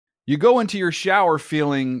You go into your shower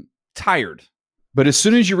feeling tired, but as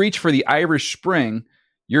soon as you reach for the Irish Spring,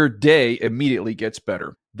 your day immediately gets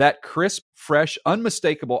better. That crisp, fresh,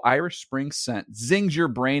 unmistakable Irish Spring scent zings your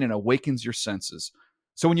brain and awakens your senses.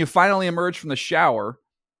 So when you finally emerge from the shower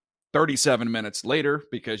 37 minutes later,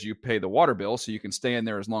 because you pay the water bill so you can stay in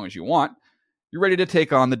there as long as you want, you're ready to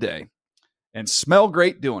take on the day and smell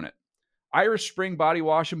great doing it. Irish Spring Body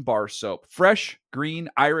Wash and Bar Soap. Fresh, green,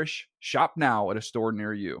 Irish. Shop now at a store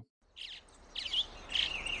near you.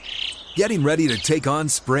 Getting ready to take on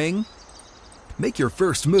spring? Make your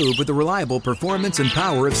first move with the reliable performance and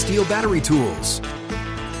power of Steel battery tools.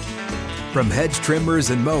 From hedge trimmers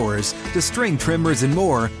and mowers to string trimmers and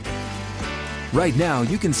more, right now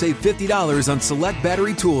you can save $50 on select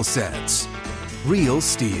battery tool sets. Real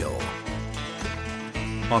Steel.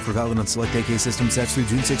 Offer valid on select AK system sets through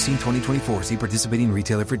June 16, 2024. See participating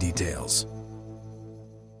retailer for details.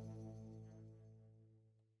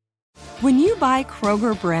 When you buy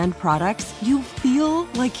Kroger brand products, you feel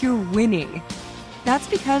like you're winning. That's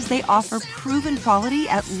because they offer proven quality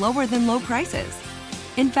at lower than low prices.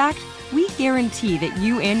 In fact, we guarantee that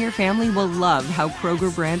you and your family will love how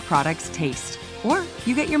Kroger brand products taste, or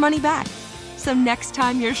you get your money back. So next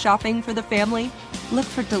time you're shopping for the family, look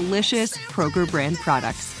for delicious Kroger brand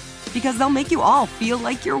products, because they'll make you all feel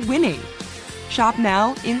like you're winning. Shop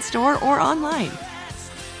now, in-store, or online.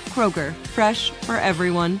 Kroger, fresh for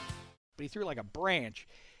everyone. But he threw like a branch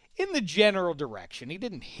in the general direction. He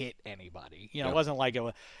didn't hit anybody. It wasn't like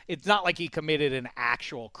it's not like he committed an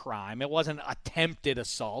actual crime. It wasn't attempted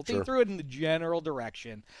assault. Sure. He threw it in the general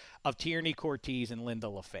direction of Tierney Cortez and Linda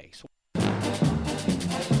LaFace.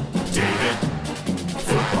 David.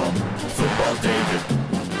 Football David.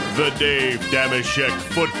 The Dave Dameshek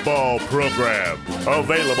Football Program.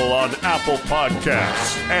 Available on Apple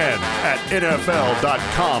Podcasts and at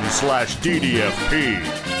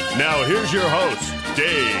NFL.com/DDFP. Now here's your host,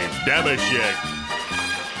 Dave Dameshek.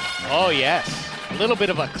 Oh, yes. A little bit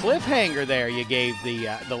of a cliffhanger there you gave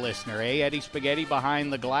the listener, eh? Eddie Spaghetti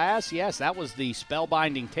behind the glass. Yes, that was the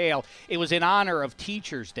spellbinding tale. It was in honor of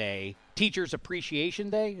Teachers Day. Teachers Appreciation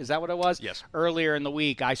Day, is that what it was? Yes. Earlier in the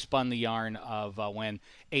week, I spun the yarn of when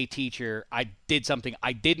a teacher, I did something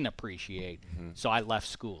I didn't appreciate, so I left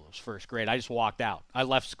school. It was first grade. I just walked out. I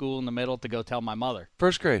left school in the middle to go tell my mother.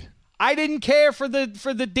 First grade. I didn't care for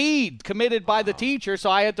the deed committed by the teacher, so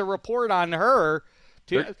I had to report on her.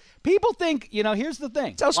 People think, here's the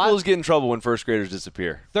thing. That's how schools get in trouble when first graders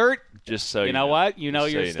disappear. Just so you know what? You know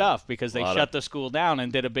your stuff because they shut the school down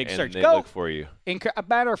and did a big search. They look for you.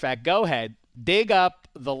 Matter of fact, go ahead. Dig up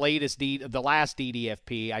the last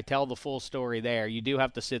DDFP. I tell the full story there. You do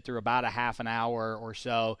have to sit through about a half an hour or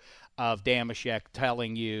so of Dameshek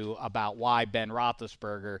telling you about why Ben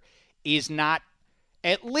Roethlisberger is not,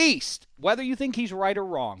 at least, whether you think he's right or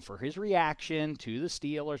wrong, for his reaction to the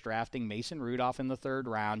Steelers drafting Mason Rudolph in the third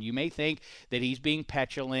round. You may think that he's being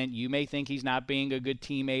petulant. You may think he's not being a good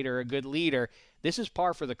teammate or a good leader. This is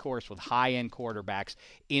par for the course with high-end quarterbacks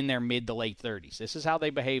in their mid to late 30s. This is how they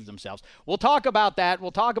behave themselves. We'll talk about that. We'll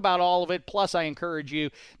talk about all of it. Plus, I encourage you,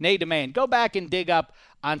 Nate DeMann, go back and dig up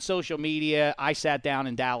on social media. I sat down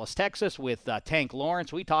in Dallas, Texas with Tank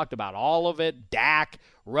Lawrence. We talked about all of it. Dak,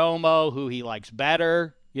 Romo, who he likes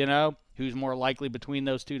better, who's more likely between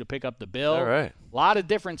those two to pick up the bill. All right. A lot of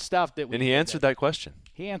different stuff. And he answered that question.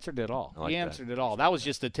 He answered it all. Like he answered it all. That was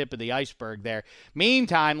just the tip of the iceberg there.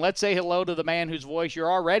 Meantime, let's say hello to the man whose voice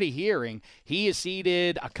you're already hearing. He is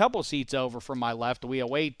seated a couple seats over from my left. We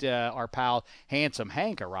await our pal Handsome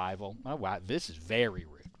Hank arrival. Oh, wow. This is very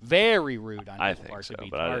rude. Very rude on his part to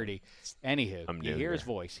be tardy. Anywho, you hear his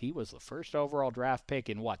voice. He was the first overall draft pick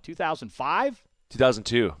in what, 2005?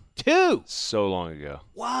 2002. So long ago.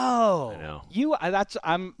 Whoa. I know.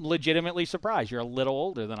 I'm legitimately surprised. You're a little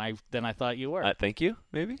older than I thought you were. Thank you,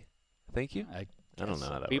 maybe? Thank you? I don't know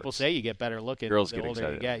how that People works. say you get better looking Girls the get older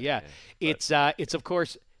excited. you get. Yeah. It's of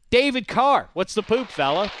course David Carr. What's the poop,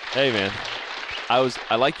 fella? Hey man.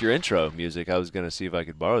 I like your intro music. I was gonna see if I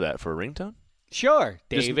could borrow that for a ringtone. Sure.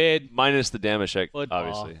 David. Just minus the Dameshek,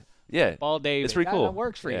 obviously. Yeah. Ball David. It's pretty cool. That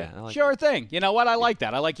works for you. Like sure thing. You know what? I like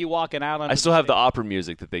that. I like you walking out on I still have the opera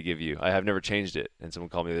music that they give you. I have never changed it. And someone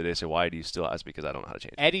called me the other day and said, why do you still ask? Because I don't know how to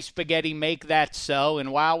change it. Eddie Spaghetti, make that so.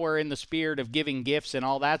 And while we're in the spirit of giving gifts and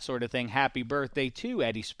all that sort of thing, happy birthday to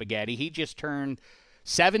Eddie Spaghetti. He just turned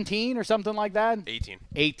 17 or something like that? 18.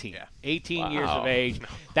 18. Yeah. 18 years Wow. of age.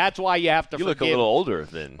 That's why you have to You forgive. look a little older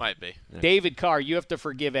than. Might be. David Carr, you have to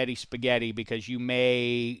forgive Eddie Spaghetti because you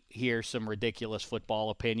may hear some ridiculous football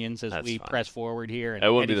opinions as That's we fine. press forward here. And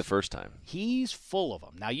That wouldn't be the Eddie's- first time. He's full of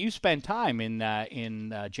them. Now, you spend time in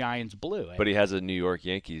Giants blue. But he has a New York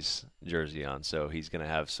Yankees jersey on, so he's going to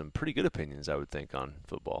have some pretty good opinions, I would think, on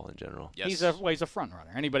football in general. Yes. He's a front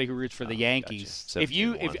runner. Anybody who roots for the Yankees, Gotcha. if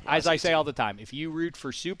you, 17-1. as I say all the time, if you root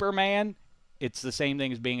for Superman, it's the same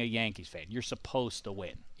thing as being a Yankees fan. You're supposed to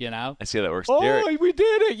win. You know? I see how that works. Oh, Derek, we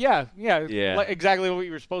did it! Yeah. Exactly what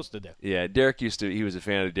you were supposed to do. yeah, Derek he was a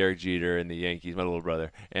fan of Derek Jeter and the Yankees, my little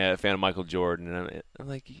brother, and a fan of Michael Jordan. And I'm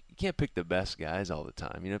like, you can't pick the best guys all the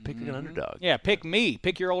time. You know, pick an underdog. Yeah, pick me.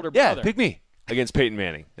 Pick your older Yeah, brother. pick me against Peyton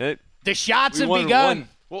Manning. The shots We have won begun.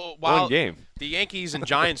 Well, while one game. the Yankees and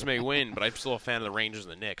Giants may win, but I'm still a fan of the Rangers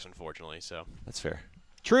and the Knicks, unfortunately. So That's fair.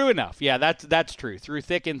 True enough. Yeah, that's true. Through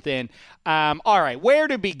thick and thin. All right, where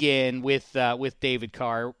to begin with David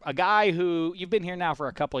Carr, a guy who you've been here now for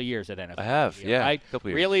a couple of years at NFL. I have, Radio, yeah, right? a couple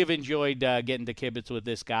of years. Really have enjoyed getting to kibitz with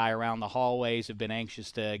this guy around the hallways. Have been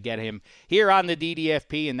anxious to get him here on the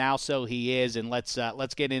DDFP, and now so he is. And let's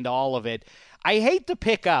get into all of it. I hate to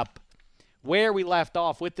pick up where we left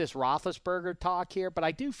off with this Roethlisberger talk here, but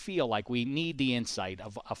I do feel like we need the insight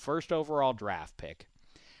of a first overall draft pick.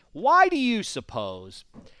 Why do you suppose?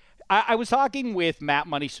 I was talking with Matt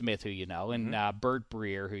Money Smith, who you know, and Bert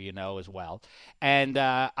Breer, who you know as well, and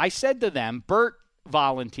I said to them, Bert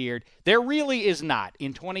volunteered, there really is not.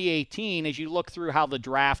 In 2018, as you look through how the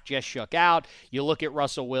draft just shook out, you look at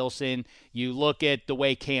Russell Wilson, you look at the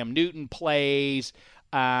way Cam Newton plays,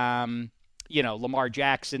 Lamar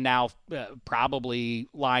Jackson now probably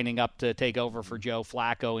lining up to take over for Joe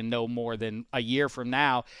Flacco in no more than a year from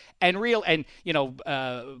now.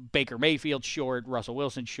 Baker Mayfield short, Russell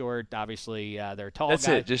Wilson short. Obviously, they're tall That's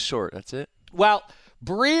guys. it. Just short. That's it. Well,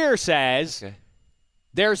 Breer says Okay.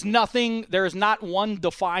 there is not one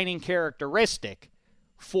defining characteristic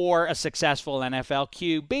for a successful NFL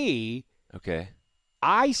QB. Okay.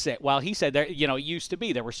 He said there, it used to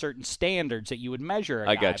be there were certain standards that you would measure a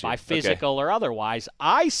I guy got you. by, physical or otherwise.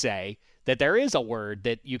 I say that there is a word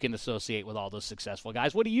that you can associate with all those successful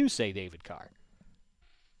guys. What do you say, David Carr?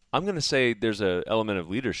 I'm going to say there's an element of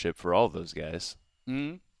leadership for all of those guys.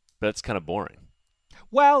 Mm-hmm. But that's kind of boring.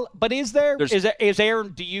 Well, but is there? There's- Is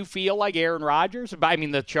Aaron? Do you feel like Aaron Rodgers? I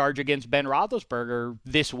mean, the charge against Ben Roethlisberger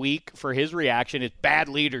this week for his reaction is bad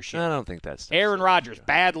leadership. I don't think that's Aaron Rodgers,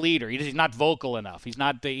 bad leader. He's not vocal enough. He's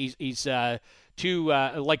not. He's too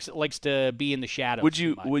likes to be in the shadows. Would too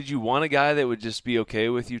you much. would you want a guy that would just be okay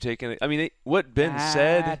with you taking it? I mean, what Ben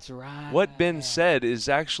said. That's right. What Ben said is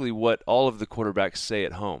actually what all of the quarterbacks say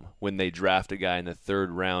at home when they draft a guy in the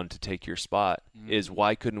third round to take your spot. Is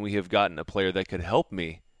why couldn't we have gotten a player that could help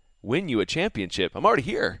me win you a championship? I'm already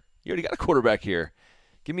here. You already got a quarterback here.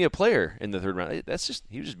 Give me a player in the third round. He was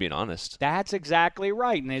just being honest. That's exactly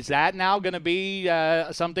right. And is that now going to be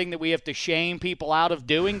something that we have to shame people out of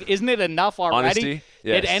doing? Isn't it enough already Honesty?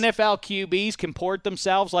 Yes. that NFL QBs comport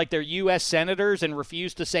themselves like they're U.S. senators and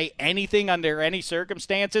refuse to say anything under any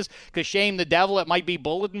circumstances? Because shame the devil, it might be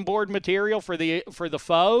bulletin board material for the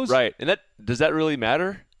foes. Right. And does that really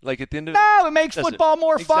matter? Like at the end of No, it makes doesn't- football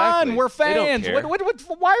more fun. Exactly. We're They don't fans.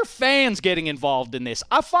 care. Why are fans getting involved in this?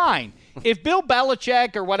 Fine. If Bill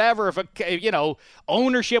Belichick or whatever, if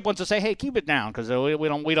ownership wants to say, "Hey, keep it down," because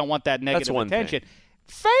we don't want that negative one attention.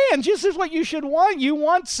 Fans, this is what you should want. You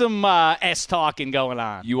want some S talking going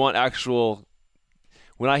on. You want actual.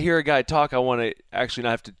 When I hear a guy talk, I want to actually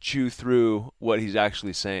not have to chew through what he's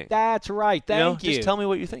actually saying. That's right. Thank you. Just tell me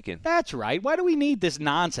what you're thinking. That's right. Why do we need this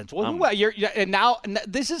nonsense? Well,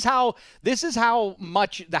 this is how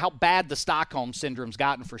bad the Stockholm syndrome's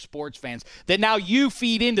gotten for sports fans. That now you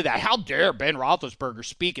feed into that. How dare Ben Roethlisberger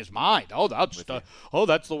speak his mind?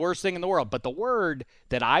 That's the worst thing in the world. But the word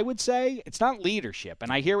that I would say, it's not leadership.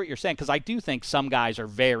 And I hear what you're saying because I do think some guys are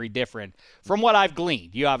very different from what I've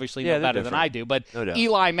gleaned. You obviously know they're better than different. I do, but No doubt.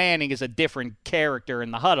 Eli Manning is a different character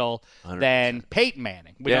in the huddle 100%. than Peyton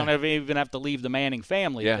Manning. We Yeah. don't even have to leave the Manning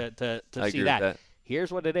family Yeah. to I see agree with that. that.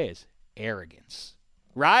 Here's what it is: arrogance,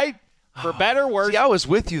 right? For better or worse. See, I was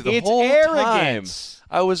with you the it's whole arrogance.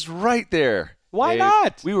 time. I was right there. Why Dave.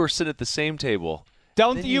 not? We were sitting at the same table.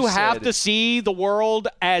 Don't Then you have said- to see the world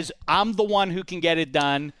as I'm the one who can get it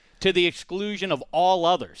done to the exclusion of all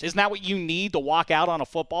others? Isn't that what you need to walk out on a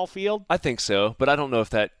football field? I think so, but I don't know if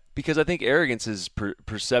that because I think arrogance is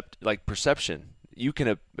perception. You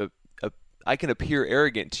can I can appear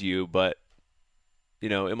arrogant to you, but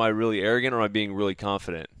am I really arrogant or am I being really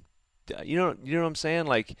confident? You know what I'm saying?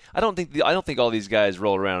 Like, I don't think all these guys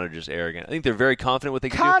roll around and are just arrogant. I think they're very confident what they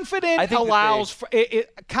can do. Confident allows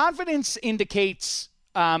confidence indicates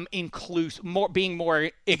being more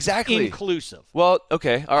exactly inclusive. Well,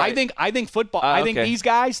 okay, all right. I think football. I think these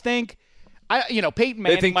guys think. Peyton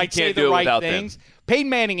Manning might say the right things. Them. Peyton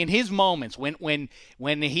Manning, in his moments, when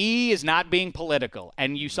he is not being political,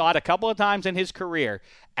 and you saw it a couple of times in his career,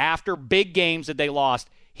 after big games that they lost,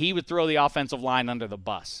 he would throw the offensive line under the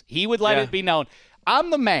bus. He would let it be known, I'm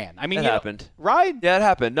the man. I mean, it happened. Right? Yeah, it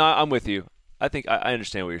happened. No, I'm with you. I think I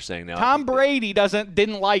understand what you're saying now. Tom Brady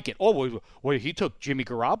didn't like it. Oh, well, he took Jimmy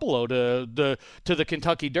Garoppolo to the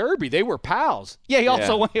Kentucky Derby. They were pals. Yeah, he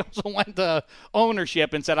also went to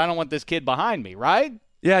ownership and said, I don't want this kid behind me, right?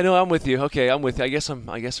 Yeah, no, I'm with you. Okay, I'm with you. I guess I'm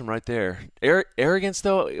right there. Arrogance,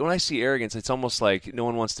 though, when I see arrogance, it's almost like no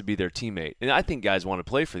one wants to be their teammate. And I think guys want to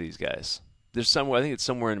play for these guys. I think it's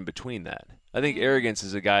somewhere in between that. I think arrogance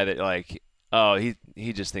is a guy that, like, oh,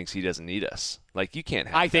 he just thinks he doesn't need us. Like, you can't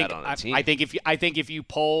have that on a team. I think if you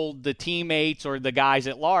polled the teammates or the guys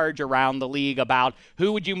at large around the league about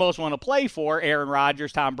who would you most want to play for, Aaron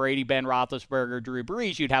Rodgers, Tom Brady, Ben Roethlisberger, Drew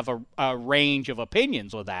Brees, you'd have a range of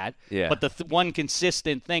opinions with that. Yeah. But the one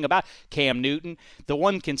consistent thing about Cam Newton, the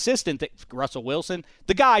one consistent thing, Russell Wilson,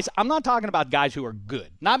 the guys, I'm not talking about guys who are good,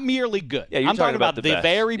 not merely good. Yeah, I'm talking about the best.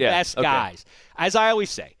 very best guys. As I always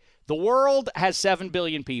say, the world has 7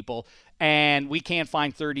 billion people, and we can't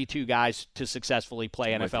find 32 guys to successfally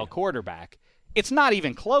play NFL quarterback. It's not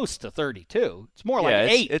even close to 32. It's more like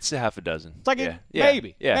 8. It's a half a dozen. It's like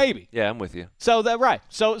maybe. Yeah, I'm with you. So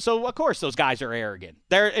So of course those guys are arrogant.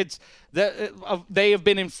 They have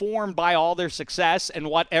been informed by all their success and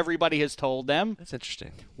what everybody has told them. That's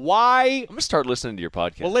interesting. Why? I'm gonna start listening to your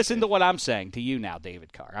podcast. Well, listen to what I'm saying to you now,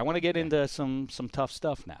 David Carr. I want to get into some tough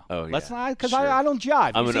stuff now. Oh, yeah. Let's not, because sure. I don't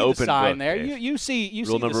jive. I'm you an see open the sign book, there. Dave. You see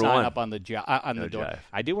Rule the number sign 1. up on the door. Jive.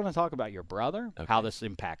 I do want to talk about your brother, how this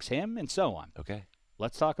impacts him, and so on. Okay.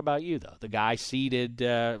 Let's talk about you, though. The guy seated,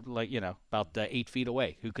 about 8 feet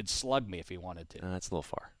away, who could slug me if he wanted to. That's a little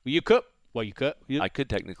far. Well, you could. Well, you could. I could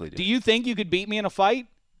technically do. Do you think you could beat me in a fight?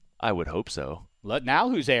 I would hope so. Now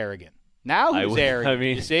who's arrogant? Arrogant? I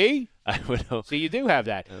mean, you see? I would hope. So you do have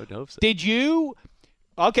that. I would hope so. Did you?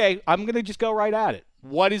 Okay, I'm going to just go right at it.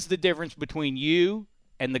 What is the difference between you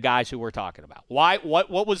and the guys who we're talking about? Why? What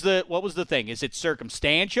was the thing? Is it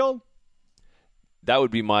circumstantial? That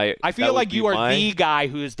would be my. I feel like you are the guy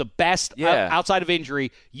who is the best outside of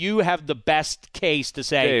injury. You have the best case to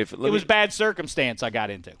say, Dave, it was bad circumstance I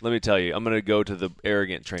got into. Let me tell you, I'm going to go to the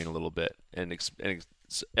arrogant train a little bit. And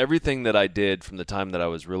everything that I did from the time that I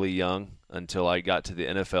was really young until I got to the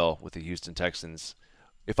NFL with the Houston Texans,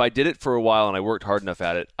 if I did it for a while and I worked hard enough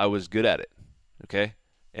at it, I was good at it. Okay?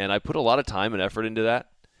 And I put a lot of time and effort into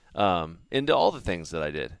that, into all the things that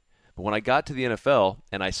I did. But when I got to the NFL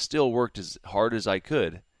and I still worked as hard as I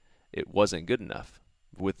could, it wasn't good enough,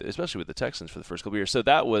 especially with the Texans for the first couple of years. So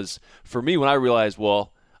that was, for me, when I realized,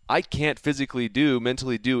 well, I can't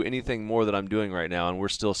mentally do anything more than I'm doing right now, and we're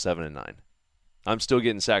still 7-9. I'm still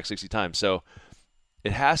getting sacked 60 times. So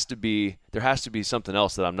there has to be something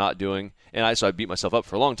else that I'm not doing. And so I beat myself up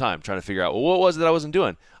for a long time trying to figure out, well, what was it that I wasn't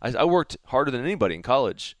doing? I worked harder than anybody in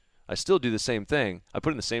college. I still do the same thing. I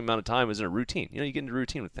put in the same amount of time as in a routine. You get into a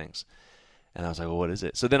routine with things. And I was like, well, what is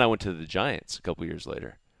it? So then I went to the Giants a couple years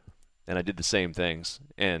later, and I did the same things.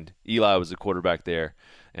 And Eli was the quarterback there,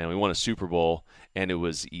 and we won a Super Bowl, and it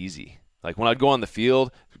was easy. Like when I'd go on the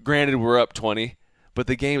field, granted we're up 20, but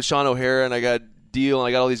the game, Sean O'Hara, and I got Deal, and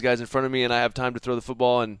I got all these guys in front of me, and I have time to throw the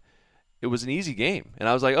football, and it was an easy game. And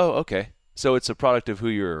I was like, oh, okay. So it's a product of who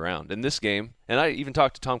you're around. In this game, and I even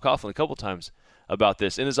talked to Tom Coughlin a couple times about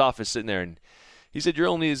this in his office sitting there, and he said you're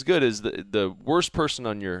only as good as the worst person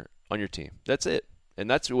on your team. That's it. And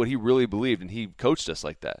that's what he really believed, and he coached us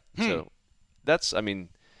like that. So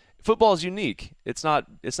football is unique. It's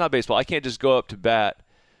not baseball. I can't just go up to bat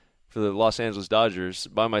for the Los Angeles Dodgers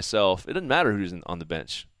by myself. It doesn't matter who's on the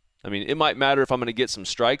bench. I mean, it might matter if I'm going to get some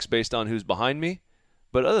strikes based on who's behind me,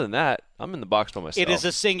 but other than that, I'm in the box by myself. It is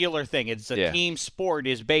a singular thing. It's a team sport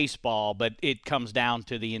is baseball, but it comes down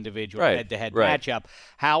to the individual head-to-head matchup.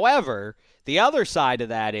 However, the other side of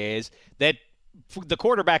that is that the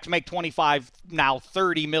quarterbacks make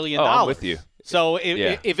 $30 million. Oh, I'm with you. So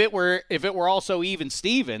if it were also even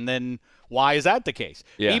Steven, then why is that the case?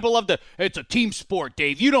 Yeah. People love it's a team sport,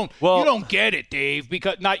 Dave. You don't get it, Dave,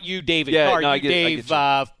 because not you, David Carr, Dave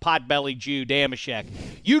Potbelly Jew Damashek.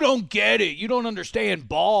 You don't get it. You don't understand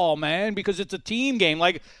ball, man, because it's a team game.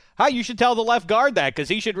 Like, You should tell the left guard that because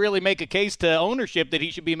he should really make a case to ownership that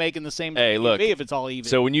he should be making the same look, if it's all even.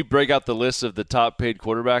 So when you break out the list of the top paid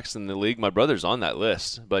quarterbacks in the league, my brother's on that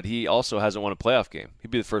list, but he also hasn't won a playoff game.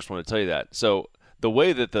 He'd be the first one to tell you that. So the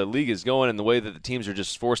way that the league is going and the way that the teams are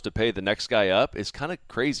just forced to pay the next guy up is kind of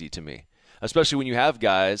crazy to me, especially when you have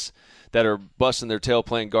guys that are busting their tail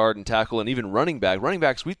playing guard and tackle and even running back. Running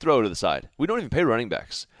backs, we throw to the side. We don't even pay running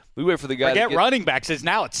backs. We wait for the guy to get running backs.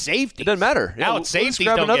 Now it's safety. It doesn't matter. Now it's safety.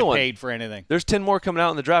 Don't get paid for anything. There's 10 more coming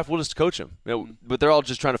out in the draft. We'll just coach them. But they're all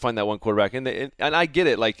just trying to find that one quarterback. And I get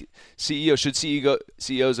it. Like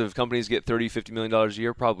CEOs of companies get $30, $50 million a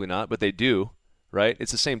year? Probably not, but they do, right?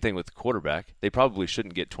 It's the same thing with the quarterback. They probably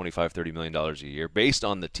shouldn't get $25, $30 million a year based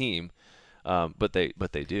on the team. But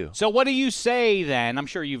they do. So what do you say then? I'm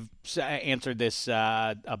sure you've answered this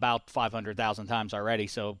about 500,000 times already,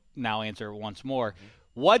 so now answer it once more. Mm-hmm.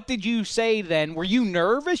 What did you say then? Were you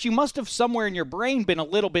nervous? You must have somewhere in your brain been a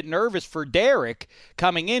little bit nervous for Derek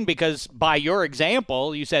coming in because by your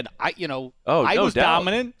example, you said, I was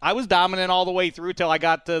dominant. I was dominant all the way through till I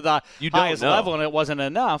got to the highest level, and it wasn't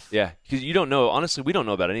enough. Yeah, because you don't know. Honestly, we don't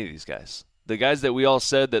know about any of these guys. The guys that we all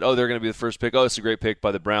said that, they're going to be the first pick. Oh, this is a great pick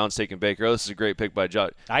by the Browns taking Baker. Oh, this is a great pick by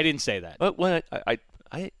Josh. I didn't say that. Well,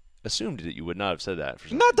 I assumed that you would not have said that.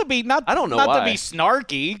 I don't know why. To be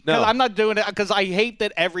snarky. No. I'm not doing it because I hate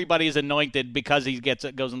that everybody is anointed because he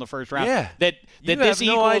goes in the first round. Yeah. That you this have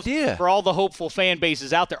no equals idea. For all the hopeful fan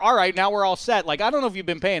bases out there. All right, now we're all set. Like, I don't know if you've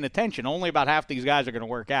been paying attention. Only about half these guys are going to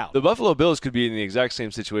work out. The Buffalo Bills could be in the exact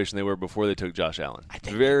same situation they were before they took Josh Allen. I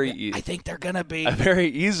think they're going to be. Very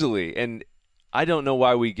easily. And I don't know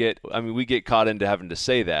why we get caught into having to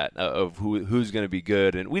say that of who's going to be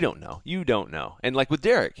good, and we don't know. You don't know. And like with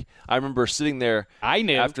Derek, I remember sitting there. I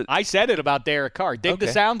knew. I said it about Derek Carr. Dig Okay.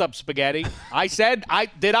 the sound up, Spaghetti. I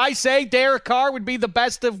say Derek Carr would be the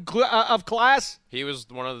best of class? He was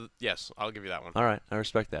one of the – yes, I'll give you that one. All right, I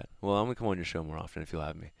respect that. Well, I'm going to come on your show more often if you'll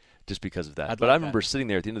have me, just because of that. But I remember sitting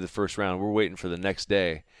there at the end of the first round. We're waiting for the next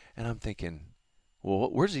day, and I'm thinking –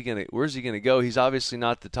 well, where's he gonna go? He's obviously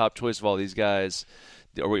not the top choice of all these guys.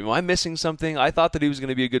 Am I missing something? I thought that he was going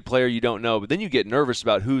to be a good player. You don't know, but then you get nervous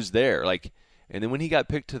about who's there. And then when he got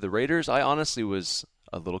picked to the Raiders, I honestly was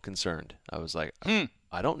a little concerned. I was like,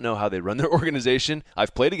 I don't know how they run their organization.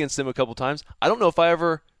 I've played against them a couple times. I don't know if I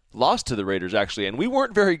ever lost to the Raiders actually, and we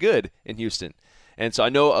weren't very good in Houston. And so I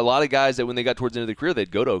know a lot of guys that when they got towards the end of their career,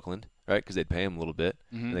 they'd go to Oakland, right? Because they'd pay them a little bit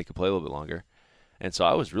and they could play a little bit longer. And so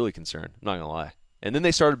I was really concerned. I'm not gonna lie. And then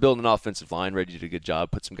they started building an offensive line. Reggie did a good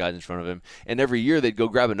job, put some guys in front of him. And every year they'd go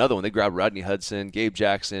grab another one. They'd grab Rodney Hudson, Gabe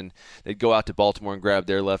Jackson. They'd go out to Baltimore and grab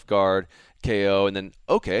their left guard, KO. And then,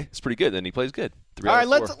 okay, it's pretty good. Then he plays good. All right,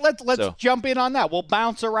 let's jump in on that. We'll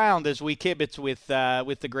bounce around as we kibitz with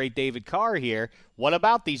the great David Carr here. What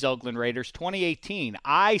about these Oakland Raiders 2018?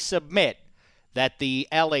 I submit that the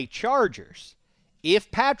L.A. Chargers,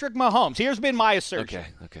 if Patrick Mahomes – here's been my assertion.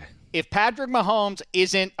 Okay. If Patrick Mahomes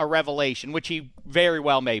isn't a revelation, which he very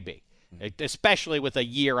well may be, especially with a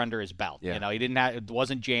year under his belt, yeah. It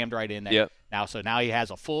wasn't jammed right in there. Yep. Now he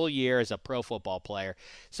has a full year as a pro football player.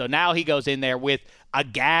 So now he goes in there with a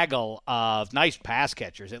gaggle of nice pass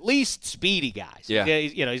catchers, at least speedy guys. Yeah.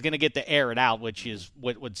 He's going to get to air it out, which is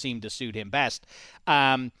what would seem to suit him best.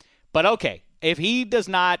 But okay, if he does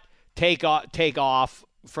not take off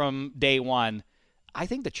from day one, I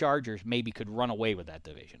think the Chargers maybe could run away with that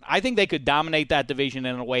division. I think they could dominate that division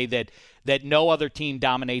in a way that no other team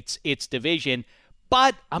dominates its division.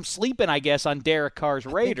 But I'm sleeping, I guess, on Derek Carr's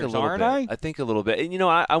Raiders, aren't I? I think a little bit. And,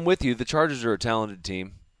 I'm with you. The Chargers are a talented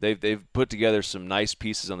team. They've put together some nice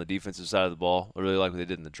pieces on the defensive side of the ball. I really like what they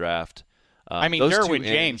did in the draft. Derwin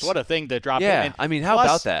James, what a thing to drop in. Yeah, how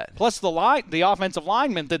about that? Plus the offensive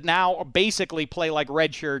linemen that now basically play like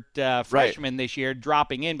redshirt freshmen this year,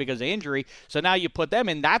 dropping in because of injury. So now you put them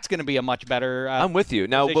in, that's going to be a much better I'm with you.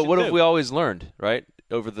 Now, but what have we always learned, right,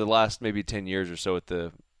 over the last maybe 10 years or so at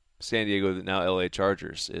the San Diego, now L.A.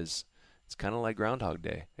 Chargers is it's kind of like Groundhog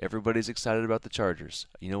Day. Everybody's excited about the Chargers.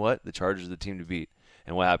 You know what? The Chargers are the team to beat.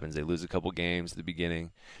 And what happens? They lose a couple games at the beginning.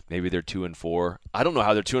 Maybe they're 2-4. I don't know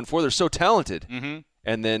how they're 2-4. They're so talented. Mm-hmm.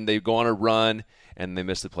 And then they go on a run, and they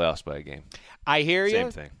miss the playoffs by a game. I hear you. Same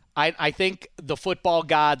thing. I think the football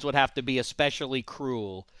gods would have to be especially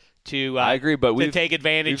cruel to I agree, but to take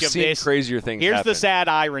advantage of this. We've seen crazier things Here's happen. the sad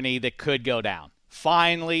irony that could go down.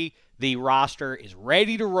 Finally, the roster is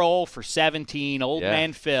ready to roll for 17. Old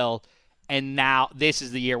man Phil. And now this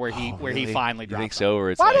is the year where he finally drops. You think so?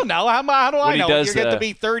 Or it's I don't know. How do I know? You're going to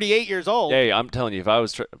be 38 years old. Hey, I'm telling you, if I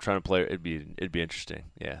was trying to play, it'd be interesting.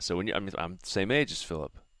 Yeah. So I'm the same age as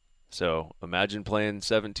Philip. So imagine playing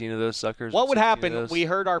 17 of those suckers. What would 16 of happen? those. We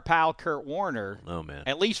heard our pal Kurt Warner Oh, man.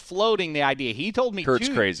 at least floating the idea. He told me Kurt's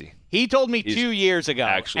crazy. He told me He's 2 years ago,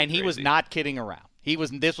 actually and he was crazy. not kidding around.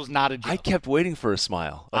 This was not a joke. I kept waiting for a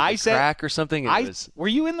smile. Like I a said- crack or something. Were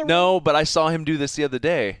you in the room? No, but I saw him do this the other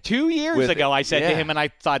day. 2 years With- ago, I said to yeah. him, and I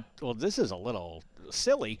thought, well, this is a little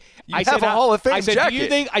silly. You I have said, a Hall of Fame I said, jacket.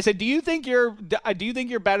 Do you think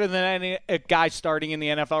you're better than any guy starting in the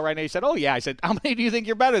NFL right now? He said, oh yeah. I said, how many do you think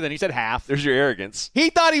you're better than? He said half. There's your arrogance. He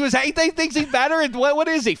thought he thinks he's better. And what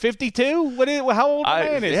is he? 52? How old a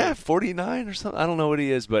man is he? 49 or something. I don't know what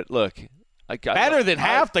he is, but look, Better than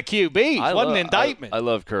half the QBs. What an indictment. I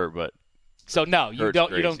love Kurt, but So no, you Kurt's don't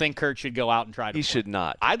crazy. think Kurt should go out and try to? he play? should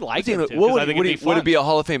not. I'd like What's him he- to. What 'cause would, I think would, it'd he, be would fun. it be a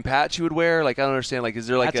Hall of Fame patch you would wear? Like I don't understand. Like is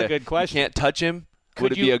there like That's a good question. You can't touch him. Could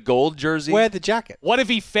Would it be you- a gold jersey? Wear the jacket. What if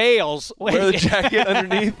he fails? Wear the jacket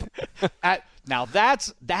underneath. Now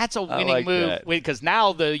that's a winning like move that. because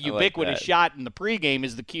now the ubiquitous that. shot in the pregame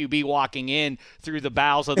is the QB walking in through the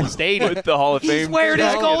bowels of the stadium With the Hall of He's Fame wearing his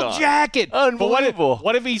jacket gold on. jacket. Unbelievable. But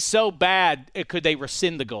what if he's so bad? Could they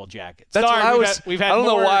rescind the gold jacket? That's Sorry, what I we've was. had- we've had I don't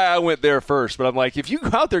know more- why I went there first, but I'm like, if you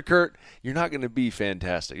go out there, Kurt, you're not going to be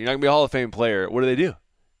fantastic. You're not going to be a Hall of Fame player. What do?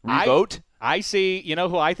 Revote? I see. You know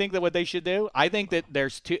who I think that what they should do? I think that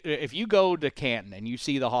there's two. If you go to Canton and you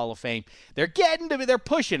see the Hall of Fame, they're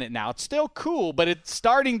pushing it now. It's still cool, but it's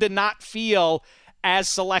starting to not feel as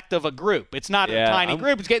selective a group. It's not a Yeah, tiny I'm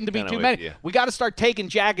group. It's getting to be kinda too with many. you. We got to start taking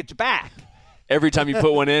jackets back. Every time you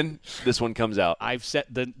put one in, this one comes out. I've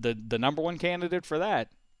set the number one candidate for that,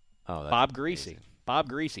 Oh, that's Bob Greasy. amazing. Bob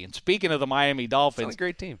Greasy. And speaking of the Miami It's Dolphins, not a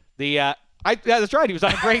great team. yeah, that's right. He was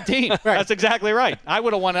on a great team. That's exactly right. I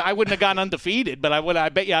would have won. I wouldn't have gone undefeated, but I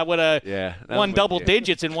bet you I would have Yeah, I'm won with double you.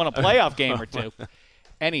 digits and won a playoff game or two.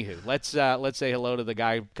 Anywho, let's say hello to the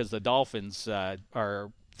guy because the Dolphins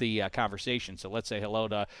are the conversation. So let's say hello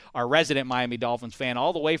to our resident Miami Dolphins fan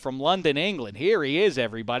all the way from London, England. Here he is,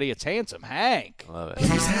 everybody. It's Handsome Hank. I love it.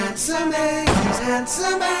 He's handsome, he's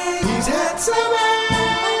handsome, he's handsome.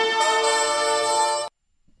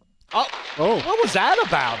 Oh, what was that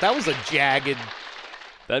about? That was a jagged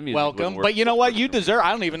That music welcome. wouldn't work. But you know what? You deserve.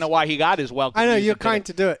 I don't even know why he got his welcome. I know music you're today. kind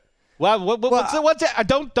to do it. Well, what's it?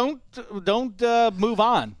 Don't move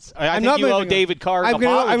on. I I'm think not you owe moving on. David Carr an I'm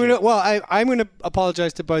apology. I'm going to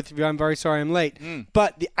apologize to both of you. I'm very sorry I'm late.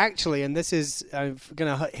 But actually, and this is going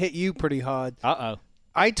to hit you pretty hard. Uh-oh.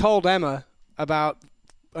 I told Emma about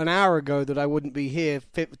an hour ago that I wouldn't be here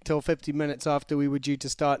till 50 minutes after we were due to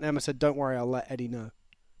start, and Emma said, "Don't worry, I'll let Eddie know."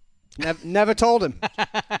 Never told him.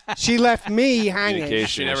 She left me hanging. Communication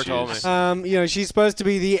She never told me. issues. She's supposed to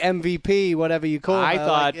be the MVP, whatever you call I her.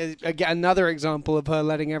 thought- again, another example of her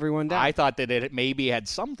letting everyone down. I thought that it maybe had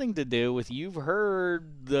something to do with you've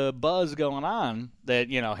heard the buzz going on that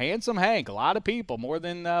Handsome Hank. A lot of people, more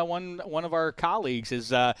than one of our colleagues,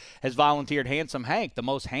 has volunteered Handsome Hank, the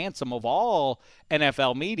most handsome of all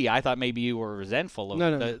NFL media. I thought maybe you were resentful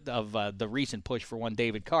of the recent push for one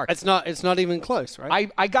David Carr. It's not even close, right?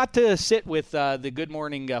 I got to sit with the Good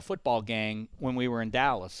Morning Football gang when we were in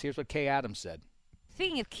Dallas. Here's what Kay Adams said.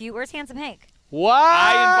 Speaking of cute, where's Handsome Hank? What?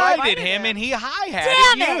 I invited Invited him, him. and he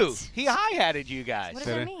hi-hatted Damn you. it! He hi-hatted you guys. What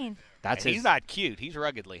does that mean? That's he's not cute. He's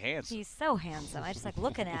ruggedly handsome. He's so handsome. I just like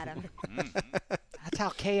looking at him. That's how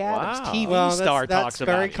Kay Adams, Wow. TV well, star, that's talks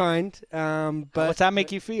about very you. kind. But What's that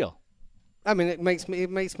make you feel? I mean, it makes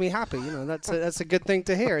me happy. That's a good thing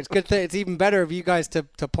to hear. It's good. It's even better of you guys to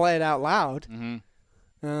play it out loud.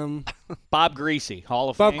 Bob Greasy, Hall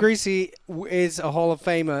of Bob Fame. Greasy is a Hall of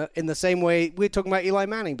Famer in the same way we're talking about Eli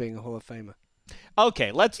Manning being a Hall of Famer.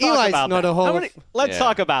 Okay, let's talk Eli's about not that. a Hall How of- many- Let's Yeah,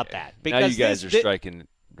 talk about that Now because you guys this- are striking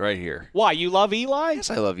right here. Why you love Eli? Yes,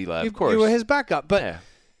 I love Eli. You, Of course. you were his backup, but Yeah.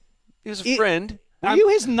 He was a friend Were you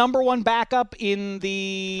his number one backup in for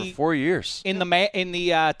the 4 years.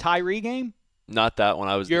 Tyree game? Not that one.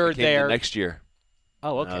 I was You're I came there. The next year.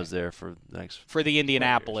 Oh, okay. I was there for the next. For the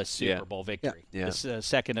Indianapolis Super Yeah. Bowl victory, Yeah. this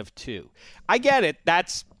second of two. I get it.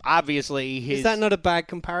 That's obviously his. is that not a bad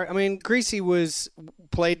comparison? I mean, Greasy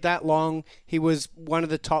played that long. He was one of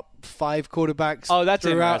the top 5 quarterbacks Oh, that's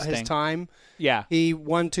throughout his interesting. time. Yeah. He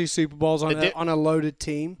won 2 Super Bowls on The on a loaded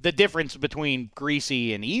team. The difference between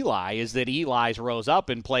Greasy and Eli is that Eli's rose up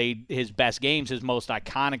and played his best games, his most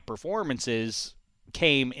iconic performances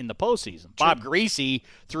came in the postseason. Bob Greasy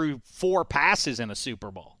threw 4 passes in a Super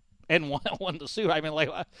Bowl and won the Super. I mean,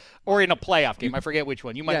 or in a playoff game. I forget which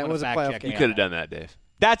one. You might Yeah, it want was to a fact playoff check game. me You on could have that. done that, Dave.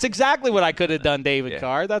 That's exactly what I could have done, David Yeah.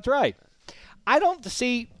 Carr. That's right. I don't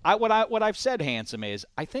see what I've said. Handsome is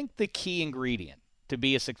I think the key ingredient to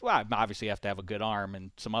be a success. Well, obviously you have to have a good arm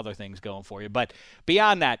and some other things going for you, but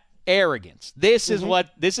beyond that, arrogance. This is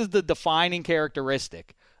the defining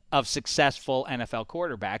characteristic of successful NFL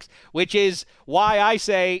quarterbacks, which is why I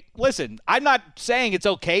say, listen, I'm not saying it's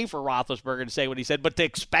okay for Roethlisberger to say what he said, but to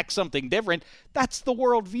expect something different, that's the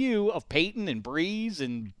worldview of Peyton and Breeze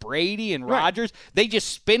and Brady and Rodgers. They just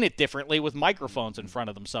spin it differently with microphones in front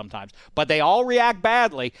of them sometimes, but they all react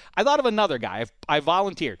badly. I thought of another guy. I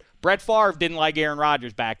volunteered. Brett Favre didn't like Aaron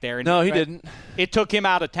Rodgers back there. And no, he didn't. It took him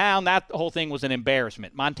out of town. That whole thing was an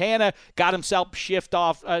embarrassment. Montana got himself shipped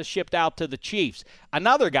out to the Chiefs.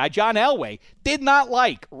 Another guy, John Elway, did not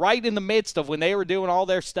like, right in the midst of when they were doing all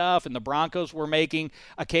their stuff and the Broncos were making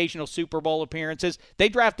occasional Super Bowl appearances, they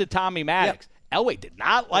drafted Tommy Maddox. Yep. Elway did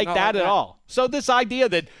not like that at all. So this idea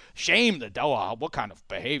that what kind of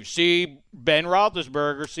behavior? See, Ben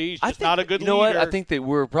Roethlisberger, he's just not a good leader. You know what? I think that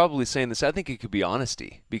we're probably saying this. I think it could be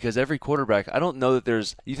honesty because every quarterback, I don't know that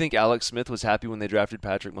there's – you think Alex Smith was happy when they drafted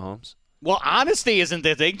Patrick Mahomes? Well, honesty isn't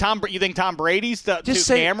the thing. You think Tom Brady's to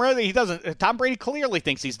camera? He doesn't. Tom Brady clearly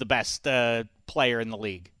thinks he's the best player in the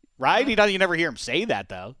league, right? He doesn't. You never hear him say that,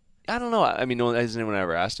 though. I don't know. I mean, has anyone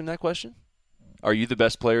ever asked him that question? Are you the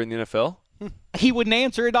best player in the NFL? He wouldn't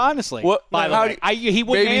answer it honestly. What? By the way, he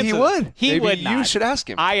wouldn't maybe answer. He would. He maybe would you not. should ask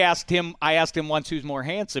him. I asked him once who's more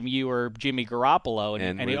handsome, you or Jimmy Garoppolo,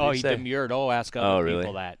 and he demurred. Ask other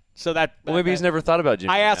people that. So that. Well, maybe he's never thought about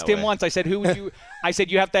Jimmy. I asked him once. I said, "Who would you?" I said,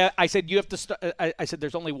 "You have to." I said, I said,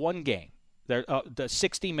 "There's only one game. The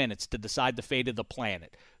 60 minutes to decide the fate of the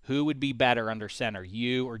planet. Who would be better under center,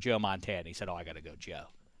 you or Joe Montana?" He said, "I got to go, Joe."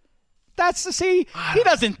 He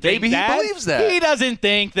doesn't think maybe that. Maybe he believes that. He doesn't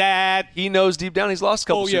think that. He knows deep down he's lost a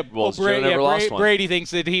couple Super Bowls. Joe never lost one. Brady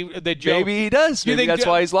thinks that Joe. Maybe he does. Maybe that's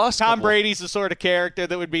why he's lost. Tom Brady's the sort of character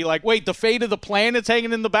that would be like, "Wait, the fate of the planet's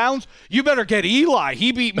hanging in the balance. You better get Eli.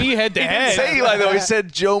 He beat me head to head." He didn't say Eli though. He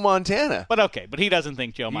said Joe Montana. But he doesn't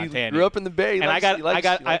think Joe Montana. He grew up in the Bay.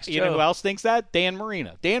 You know who else thinks that? Dan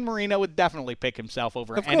Marino. Dan Marino would definitely pick himself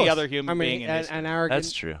over any other human being in history. And arrogant.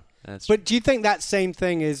 That's true. But do you think that same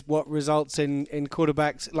thing is what results in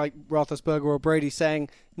quarterbacks like Roethlisberger or Brady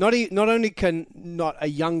saying, not only can not a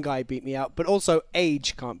young guy beat me out, but also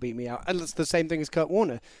age can't beat me out? And it's the same thing as Kurt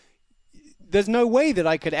Warner. There's no way that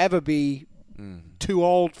I could ever be too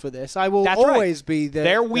old for this. I will always be the...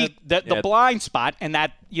 They're weak. The blind spot, and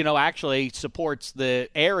that, actually supports the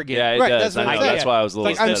arrogant. Yeah, it does. That's why I was a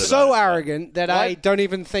little I'm so arrogant that I don't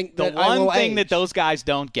even think that I will The one thing age. that those guys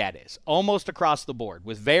don't get is, almost across the board,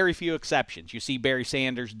 with very few exceptions, you see Barry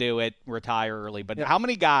Sanders do it, retire early, but how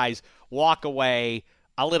many guys walk away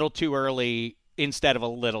a little too early instead of a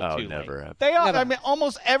little too never late? They are. Never. I mean,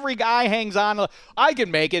 almost every guy hangs on. I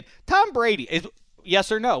can make it. Tom Brady is...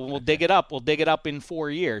 Yes or no? We'll dig it up. We'll dig it up in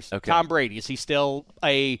 4 years. Okay. Tom Brady, is he still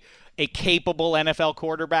a capable NFL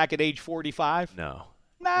quarterback at age 45? No.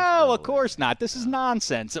 No, of course not. This is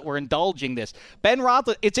nonsense that we're indulging this. Ben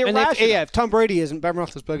Roethlisberger, it's irrational. If Tom Brady isn't, Ben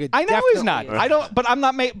Roethlisberger I know he's not. Is. I don't. But I'm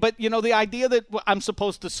not. But the idea that I'm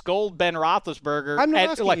supposed to scold Ben Roethlisberger. I'm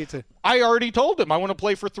not asking you to. I already told him I want to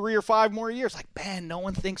play for 3 or 5 more years. Like, Ben, no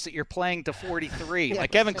one thinks that you're playing to 43.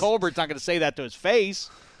 Like Kevin Colbert's not going to say that to his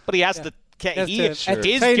face, but he has to. His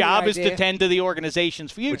job is to tend to the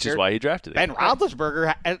organization's future, which is why he drafted Ben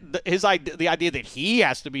Roethlisberger. The idea that he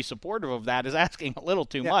has to be supportive of that is asking a little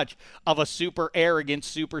too much of a super arrogant,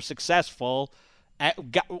 super successful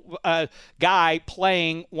guy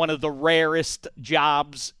playing one of the rarest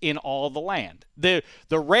jobs in all the land. The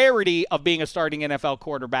rarity of being a starting NFL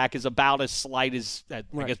quarterback is about as slight as I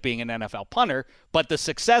guess being an NFL punter, but the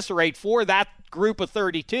success rate for that group of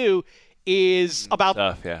 32 is about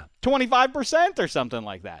 25% or something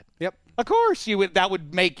like that. Yep. Of course, that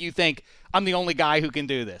would make you think, I'm the only guy who can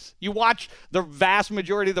do this. You watch the vast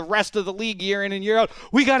majority of the rest of the league year in and year out.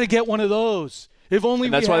 We got to get one of those. If only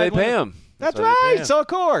and that's why they pay him. That's right. So, of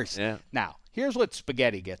course. Yeah. Now, here's what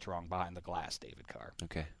Spaghetti gets wrong behind the glass, David Carr.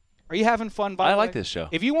 Okay. Are you having fun, by the way? I like this show.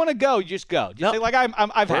 If you want to go, just go. Just say, like, Where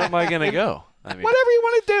am I going to go? I mean, whatever you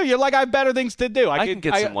want to do. You're like, I have better things to do. I can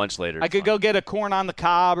get some lunch later. I could go get a corn on the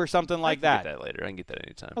cob or something like that. I can get that later. I can get that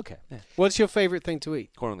anytime. Okay. Yeah. What's your favorite thing to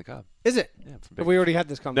eat? Corn on the cob. Is it? Yeah. But we already had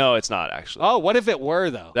this conversation. No, it's not, actually. Oh, what if it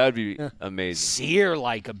were, though? That would be amazing.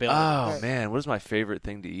 Sear-like ability. Oh, man. What is my favorite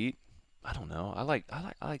thing to eat? I don't know. I like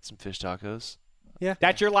some fish tacos. Yeah.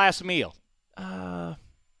 That's your last meal.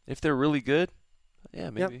 If they're really good,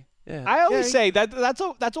 yeah, maybe. Yep. Yeah. I always say that's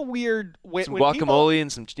a weird some guacamole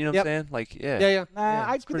and some, you know what I'm saying? Like, yeah.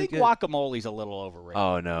 I think guacamole's a little overrated.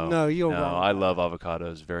 Oh no. No, you're wrong. I love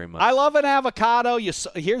avocados very much. I love an avocado.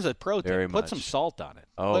 Here's a pro tip. Very Put much. some salt on it.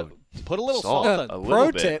 Oh. Put a little salt on it. A little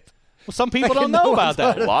pro bit. tip. Well, some people don't know about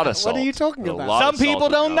that. A lot of salt. What are you talking about? Some people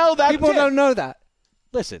don't know that. People don't know that.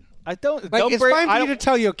 Listen, I don't. Like, don't it's bring, fine I for you don't- to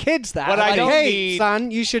tell your kids that. What I Like, don't hey, need-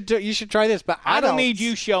 son, you should try this. But I don't need adults-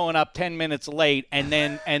 you showing up 10 minutes late and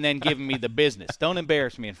then giving me the business. Don't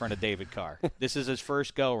embarrass me in front of David Carr. This is his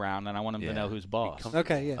first go round, and I want him to know who's boss.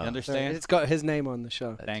 Okay, yeah. You understand? It's got his name on the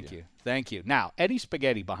show. Thank you. Now, Eddie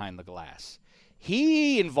Spaghetti behind the glass.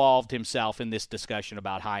 He involved himself in this discussion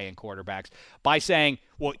about high-end quarterbacks by saying,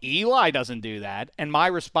 well, Eli doesn't do that. And my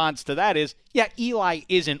response to that is, yeah, Eli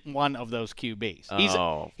isn't one of those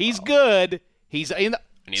QBs. He's good. He's in the,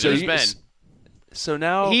 Neither is Ben. So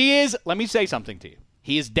now he is. Let me say something to you.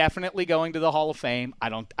 He is definitely going to the Hall of Fame.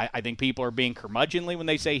 I think people are being curmudgeonly when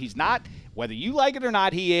they say he's not. Whether you like it or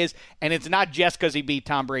not, he is. And it's not just because he beat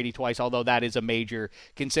Tom Brady twice, although that is a major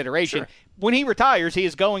consideration. Sure. When he retires, he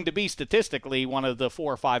is going to be statistically one of the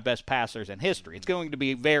 4 or 5 best passers in history. It's going to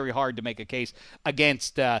be very hard to make a case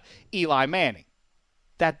against Eli Manning.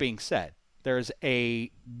 That being said, there's a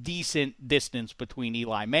decent distance between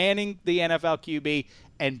Eli Manning, the NFL QB,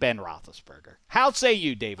 and Ben Roethlisberger. How say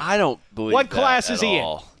you, David? I don't believe what that class at is he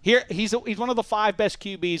all. in? Here, he's one of the 5 best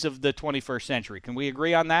QBs of the 21st century. Can we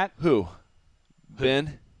agree on that? Who?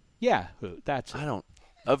 Ben? Yeah, who? That's it. I don't.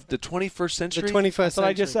 Of the 21st century? The 21st That's what century.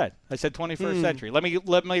 I just said. I said 21st century. Let me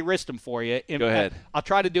list them for you. Go ahead. I'll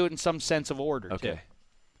try to do it in some sense of order, too. Okay.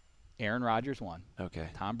 Aaron Rodgers 1. Okay.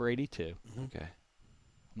 Tom Brady 2. Okay.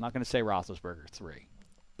 I'm not going to say Roethlisberger 3.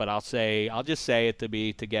 But I'll just say it to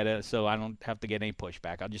get it so I don't have to get any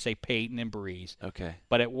pushback. I'll just say Peyton and Breeze. Okay.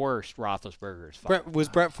 But at worst, Roethlisberger is 5. Was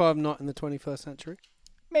Brett Favre not in the 21st century?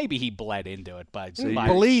 Maybe he bled into it, but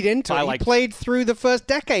Bleed into it. He played through the first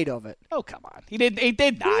decade of it. Oh, come on. He did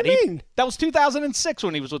not. What do you mean? That was 2006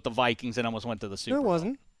 when he was with the Vikings and almost went to the Super No, it Bowl.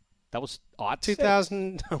 wasn't. That was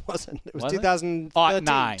 2000. No, it wasn't. It was Was it? 2013,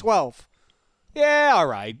 09. 12. Yeah, all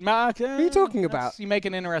right. What are you talking about? You make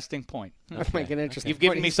an interesting point. I make an interesting You've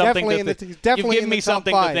given point. me He's something definitely to in the- think. he's definitely You've given in me the top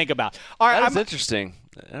something 5. to think about. All right, That's interesting.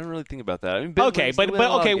 I don't really think about that. I mean, Ben okay, wins but a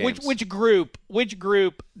lot okay, of which games.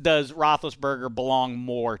 group does Roethlisberger belong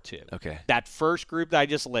more to? Okay. That first group that I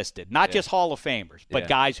just listed, not just Hall of Famers, but Yeah.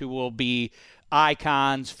 guys who will be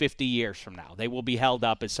icons 50 years from now. They will be held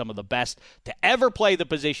up as some of the best to ever play the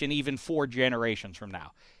position, even 4 generations from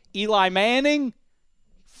now. Eli Manning,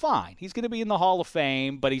 fine, he's going to be in the Hall of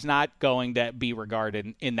Fame, but he's not going to be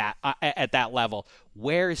regarded in that at that level.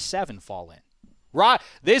 Where does 7 fall in?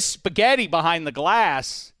 This spaghetti behind the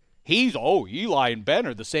glass. Eli and Ben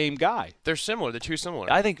are the same guy. They're similar. They're too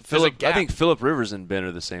similar. I think There's a Philip. gap. I think Philip Rivers and Ben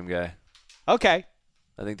are the same guy. Okay,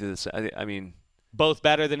 I think they're the same. I mean, both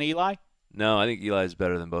better than Eli? no, I think Eli's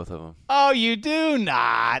better than both of them. Oh, you do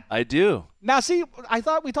not. I do. Now, see, I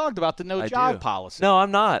thought we talked about the no I job do. policy. No,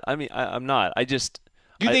 I'm not. I mean, I'm not. I just.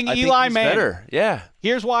 You think I Eli he's Manning? better? Yeah.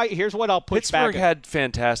 Here's what I'll push Pittsburgh back. had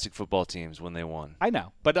fantastic football teams when they won. I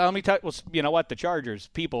know, but let me tell you. Well, you know what? The Chargers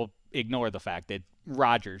people ignore the fact that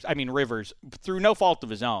Rivers, through no fault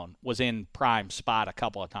of his own, was in prime spot a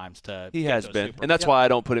couple of times to. He get has to a been, Super and that's Bowl. why I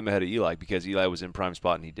don't put him ahead of Eli, because Eli was in prime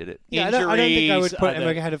spot and he did it. Yeah, I don't think I would Injuries, put him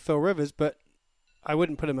other- ahead of Phil Rivers, but I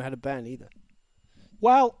wouldn't put him ahead of Ben either.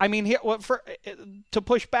 Well, I mean, to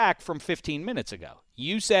push back from 15 minutes ago,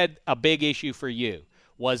 you said a big issue for you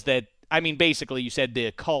was that. I mean, basically, you said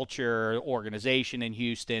the culture, organization in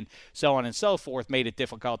Houston, so on and so forth, made it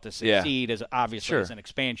difficult to succeed as obviously as an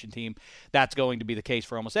expansion team. That's going to be the case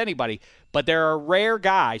for almost anybody. But there are rare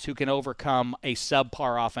guys who can overcome a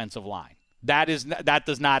subpar offensive line. That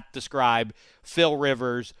does not describe Phil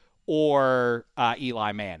Rivers or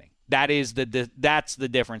Eli Manning. That's the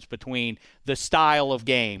difference between the style of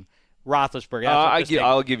game. Roethlisberger.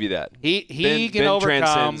 I'll give you that. He Ben can overcome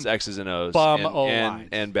transcends X's and O's bum and, O-lines.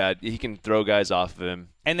 and bad. He can throw guys off of him.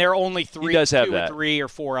 And there are only two does have or that. 3 or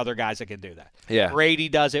 4 other guys that can do that. Yeah. Brady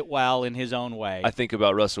does it well in his own way. I think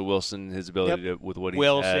about Russell Wilson, his ability to, with what he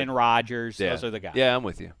Wilson, had. Rodgers, Yeah. those are the guys. Yeah, I'm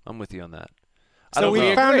with you. I'm with you on that. So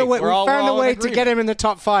we found a way to get him in the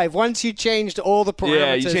top 5. Once you changed all the parameters.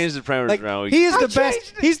 Yeah, you changed the parameters around. He's the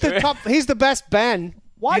best. He's the top. He's the best Ben.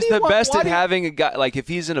 He's the best at having a guy. Like, if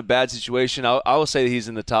he's in a bad situation, I will say that he's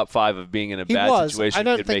in the top 5 of being in a bad situation. I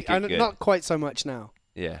don't could think. make it good. Not quite so much now.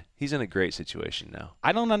 Yeah, he's in a great situation now.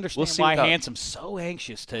 I don't understand see why how- Hansom's so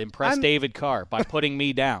anxious to impress David Carr by putting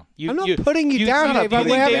me down. I'm not putting you down, Dave.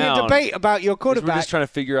 We're having a debate about your quarterback. We're just trying to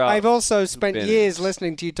figure out. I've also spent Ben years is.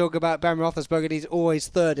 listening to you talk about Ben Roethlisberger. And he's always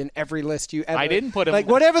third in every list you ever. I didn't put him. Like,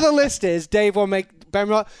 whatever the list is, Dave will make Ben.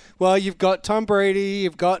 Well, you've got Tom Brady,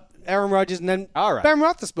 you've got Aaron Rodgers, and then Ben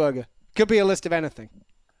Roethlisberger. Could be a list of anything.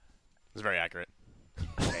 It's very accurate.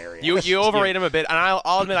 You overrate him a bit, and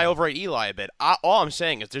I'll admit I overrate Eli a bit. All I'm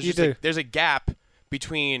saying is there's a gap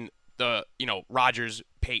between the Rodgers,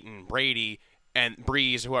 Peyton, Brady, and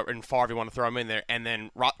Breeze, whoever, and Favre, you want to throw him in there, and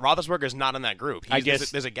then Roethlisberger's not in that group.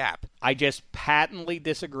 There's a gap. I just patently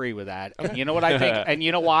disagree with that. And you know what I think? And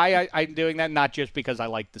you know why I'm doing that? Not just because I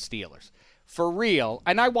like the Steelers. For real,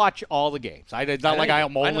 and I watch all the games. It's not like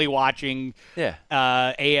I'm only watching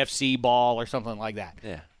AFC ball or something like that.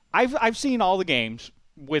 Yeah, I've seen all the games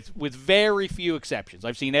with very few exceptions.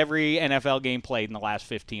 I've seen every NFL game played in the last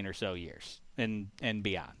 15 or so years and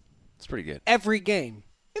beyond. It's pretty good. Every game.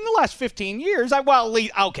 In the last 15 years,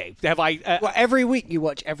 every week you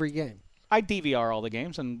watch every game. I DVR all the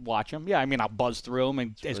games and watch them. Yeah, I mean, I'll buzz through them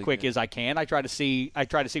and as quick as I can. I try to see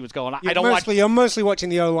what's going on. You're mostly watching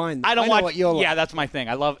the O-line. I don't watch what you're like. Yeah, that's my thing.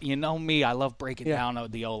 I love me. I love breaking down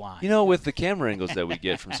the O-line. With the camera angles that we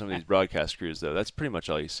get from some of these broadcast crews, though, that's pretty much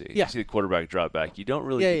all you see. Yeah. You see the quarterback drop back. You don't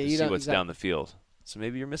really get to see what's down the field. So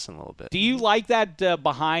maybe you're missing a little bit. Do you like that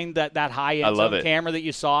behind that high end zone camera that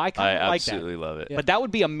you saw? I kind of like that. I absolutely love it. But that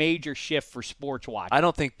would be a major shift for sports watching. I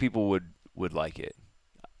don't think people would like it.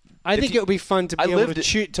 I think it would be fun to be able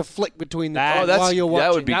to flick between while you're watching.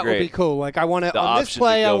 That would be great. That would be cool. Like I want to on this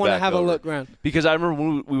play, I want to have a look around. Because I remember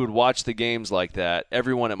when we would watch the games like that.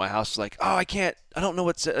 Everyone at my house was like, "Oh, I don't know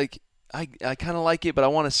what's like." I kind of like it, but I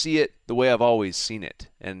want to see it the way I've always seen it.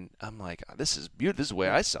 And I'm like, this is beautiful. This is the way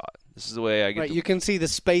I saw it. This is the way I get to. You can see the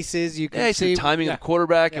spaces. You can see the timing of the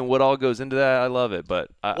quarterback and what all goes into that. I love it. But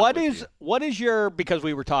what is your, because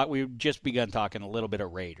we've just begun talking a little bit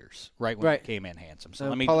of Raiders right when it came in, Handsome. So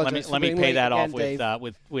let me pay that off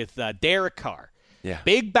with Derek Carr. Yeah.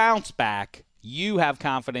 Big bounce back. You have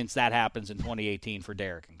confidence that happens in 2018 for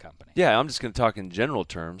Derek and company. Yeah, I'm just going to talk in general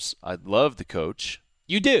terms. I love the coach.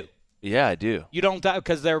 You do. Yeah, I do. You don't,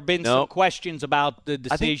 because there have been some questions about the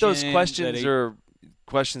decision. I think those questions are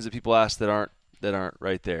questions that people ask that aren't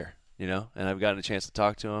right there, And I've gotten a chance to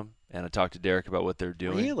talk to them, and I talked to Derek about what they're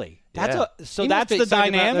doing. Really? That's the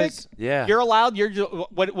dynamic. Yeah. You're allowed.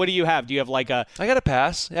 What do you have? Do you have like a? I got a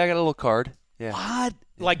pass. Yeah, I got a little card. Yeah. What?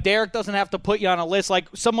 Like Derek doesn't have to put you on a list. Like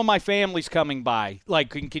some of my family's coming by.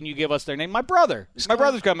 Like, can you give us their name? My brother's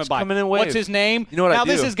coming by. Come in and wave. What's his name? You know what now I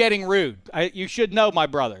do? This is getting rude. You should know my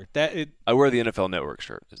brother. I wear the NFL Network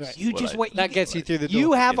shirt. That gets you through the door.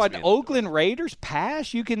 You have an Oakland Raiders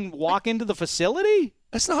pass. You can walk into the facility.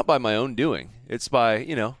 That's not by my own doing. It's by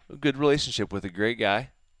a good relationship with a great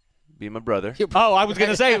guy. Be my brother. Oh, I was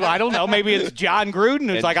going to say, I don't know. Maybe it's John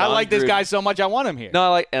Gruden. It's like, I like this guy so much, I want him here. No, I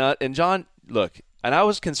like and John. Look. And I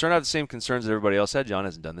was concerned. I have the same concerns that everybody else had. John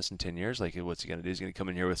hasn't done this in 10 years. Like, what's he going to do? He's going to come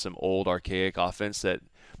in here with some old, archaic offense that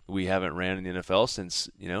we haven't ran in the NFL since,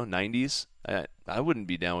 90s. I wouldn't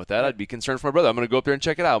be down with that. I'd be concerned for my brother. I'm going to go up there and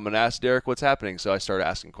check it out. I'm going to ask Derek what's happening. So I started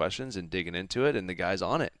asking questions and digging into it, and the guy's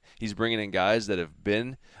on it. He's bringing in guys that have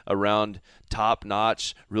been around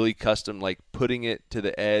top-notch, really custom, like putting it to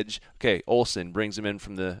the edge. Okay, Olsen brings him in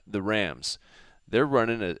from the Rams. They're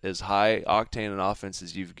running as high octane an offense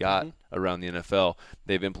as you've got around the NFL.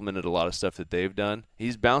 They've implemented a lot of stuff that they've done.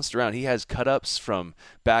 He's bounced around. He has cut-ups from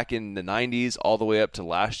back in the 90s all the way up to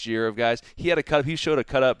last year of guys. He had a cut-up. He showed a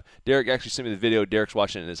cut-up. Derek actually sent me the video. Derek's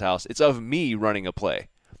watching it in his house. It's of me running a play.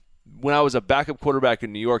 When I was a backup quarterback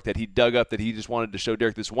in New York that he dug up that he just wanted to show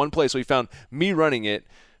Derek this one play, so he found me running it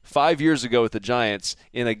 5 years ago with the Giants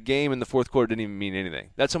in a game in the fourth quarter. Didn't even mean anything.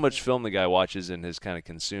 That's how much film the guy watches and has kind of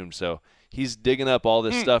consumed. So he's digging up all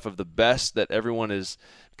this stuff of the best that everyone is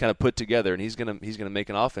kind of put together, and he's gonna make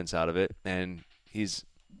an offense out of it, and he's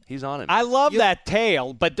on it. I love that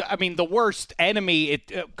tale, but I mean the worst enemy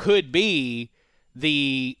it could be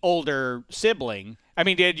the older sibling. I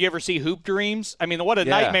mean, did you ever see Hoop Dreams? I mean, what a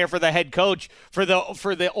nightmare for the head coach for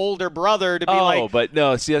the older brother to be like. Oh, but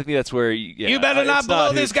no, see, I think that's where you better not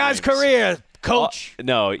blow this guy's career. Coach,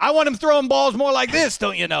 no, I want him throwing balls more like this,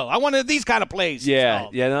 don't you know? I wanted these kind of plays. Yeah,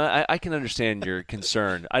 no, I can understand your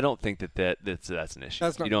concern. I don't think that's an issue.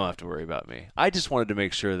 You don't have to worry about me. I just wanted to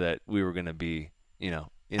make sure that we were going to be, in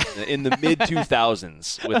the mid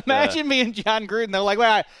 2000s. Imagine me and John Gruden. They're like,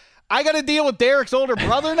 wait, I got to deal with Derek's older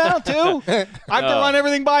brother now too. I have to run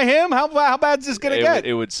everything by him. How bad is this going to get?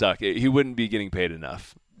 It would suck. He wouldn't be getting paid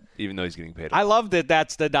enough. Even though he's getting paid. I love that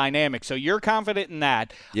that's the dynamic. So you're confident in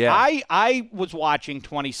that. Yeah. I was watching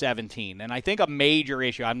 2017, and I think a major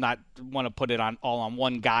issue, I'm not want to put it all on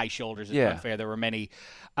one guy's shoulders. It's unfair. There were many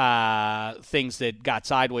things that got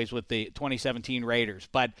sideways with the 2017 Raiders.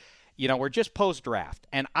 But, we're just post-draft.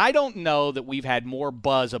 And I don't know that we've had more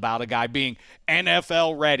buzz about a guy being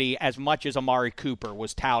NFL ready as much as Amari Cooper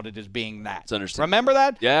was touted as being that. It's understandable. Remember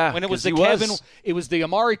that? Yeah. When it was it was the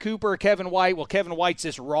Amari Cooper, Kevin White. Well, Kevin White's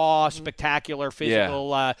this raw, spectacular,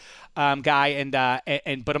 physical guy,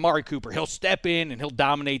 but Amari Cooper, he'll step in and he'll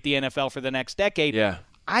dominate the NFL for the next decade. Yeah.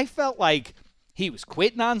 I felt like he was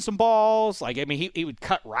quitting on some balls. Like, I mean, he would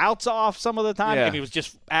cut routes off some of the time, Yeah. and he was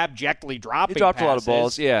just abjectly dropping He dropped a lot of passes.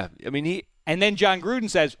 balls. Yeah. I mean, And then John Gruden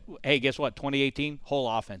says, hey, guess what? 2018, whole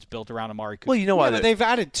offense built around Amari Cooper. well, you know why Yeah, but they've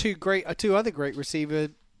added two other great receiver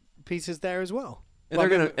pieces there as well.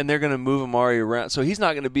 and they're gonna move Amari around, so he's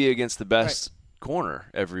not gonna be against the best corner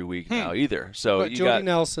every week now either. So But you Jordy got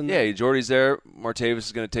Nelson. Yeah, Jordy's there. Martavis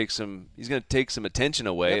is gonna take some. He's gonna take some attention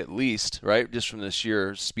away at least, right? Just from the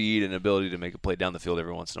sheer speed and ability to make a play down the field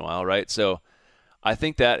every once in a while, right? So I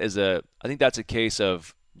think that's a case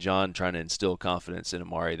of John trying to instill confidence in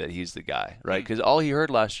Amari that he's the guy, right? Because all he heard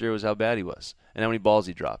last year was how bad he was and how many balls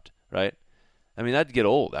he dropped, right? I mean, that'd get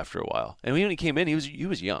old after a while. And when he came in, he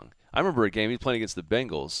was young. I remember a game he was playing against the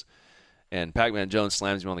Bengals, and Pac-Man Jones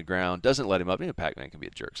slams him on the ground, doesn't let him up. You know, Pac-Man can be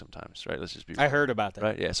a jerk sometimes, right? Let's just be. I heard about that.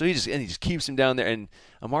 Right? Yeah. So he just keeps him down there, and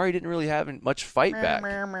Amari didn't really have much fight back.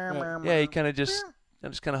 Yeah, he kind of just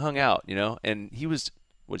kind of hung out, you know. And he was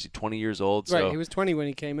 20 years old? Right, So, he was 20 when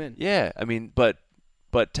he came in. yeah, I mean, but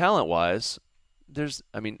talent-wise,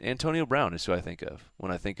 Antonio Brown is who I think of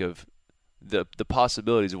when I think of the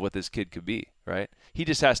possibilities of what this kid could be, right? He's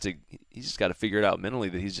just got to figure it out mentally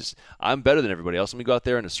that I'm better than everybody else. Let me go out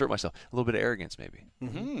there and assert myself. A little bit of arrogance, maybe.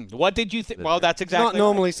 Mm-hmm. What did you think? Well, that's It's exactly not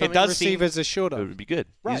normally right. something it does seem, receivers are short It of. would be good.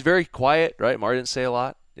 Right. He's very quiet, right? Amari didn't say a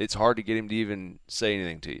lot. It's hard to get him to even say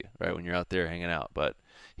anything to you, right, when you're out there hanging out. But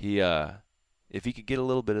if he could get a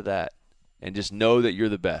little bit of that and just know that you're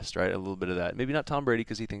the best, right, a little bit of that. Maybe not Tom Brady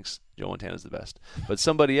because he thinks Joe Montana's the best, but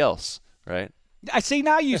somebody else, right? I see.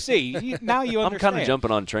 Now you see. Now you I'm understand. kind of jumping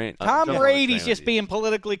on train. Tom jumping on Brady's train just with you. being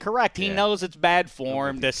politically correct. He Yeah. knows it's bad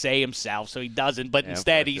form to say himself, so he doesn't. But Yeah,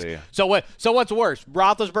 instead, I he's feel you. so what? So what's worse,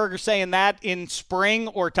 Roethlisberger saying that in spring,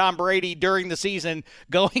 or Tom Brady during the season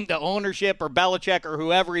going to ownership or Belichick or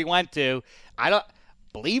whoever he went to? I don't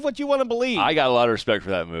believe what you want to believe. I got a lot of respect for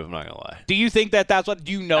that move. I'm not gonna lie. Do you think that's what?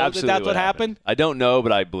 Do you know Absolutely that that's what happened? I don't know,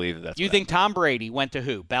 but I believe that's. You what think Tom Brady went to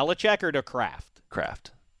who? Belichick or to Kraft? Kraft?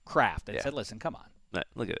 Kraft and Yeah. said, "Listen, come on,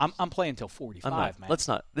 Look at it. I'm playing till 45, I'm not, man." Let's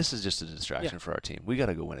not. This is just a distraction for our team. We got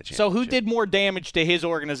to go win a championship. So who did more damage to his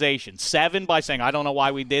organization? 7 by saying, "I don't know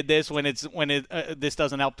why we did this this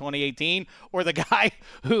doesn't help 2018," or the guy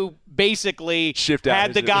who basically Shipped out had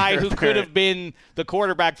his the guy who apparent. could have been the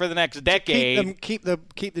quarterback for the next decade? Keep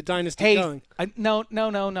the dynasty Hey, going. no.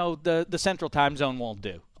 The Central Time Zone won't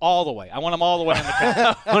do. All the way. I want them all the way on the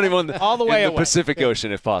count. Not even all the way in the away. Pacific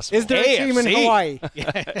Ocean, if possible. Is there a team in AFC? Hawaii?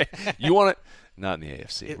 You want it? Not in the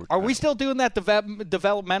AFC. Are we still doing that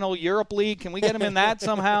developmental Europe League? Can we get him in that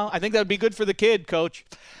somehow? I think that would be good for the kid, Coach.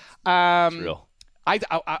 It's real.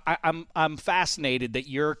 I'm fascinated that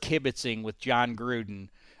you're kibitzing with John Gruden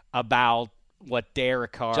about what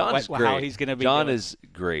Derek Carr, John is great. how he's going to be. John doing. is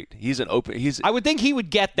great. He's an open. He's. I would think he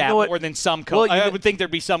would get that You know what? more than some Well, coach. you I know- would think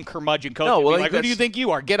there'd be some curmudgeon coach. No, who'd well, be like, who do you think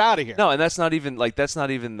you are? Get out of here. No, and that's not even it's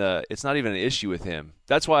not even an issue with him.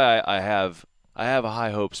 That's why I have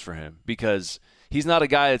high hopes for him, because he's not a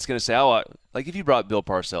guy that's going to say, like if you brought Bill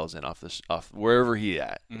Parcells in off wherever he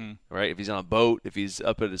at, right? If he's on a boat, if he's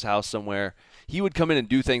up at his house somewhere, he would come in and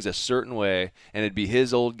do things a certain way, and it'd be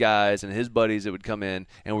his old guys and his buddies that would come in,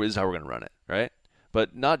 and this is how we're going to run it, right?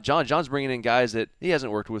 But not John. John's bringing in guys that he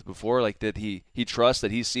hasn't worked with before, like that he trusts,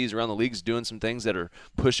 that he sees around the leagues doing some things that are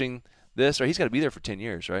pushing this, right? He's got to be there for 10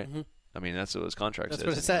 years, right? I mean, that's what his contract That's says.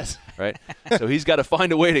 what it says. Right? So he's got to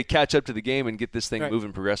find a way to catch up to the game and get this thing Right.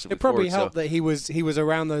 moving progressively It probably forward. helped that he was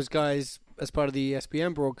around those guys as part of the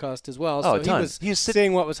ESPN broadcast as well. Oh, So a ton. he was He's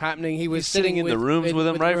seeing what was happening. He was He's sitting in the rooms with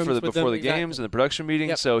them, right, rooms with before them, the exactly. games and the production meetings.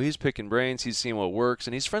 Yep. So he's picking brains. He's seeing what works,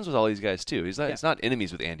 and he's friends with all these guys too. He's not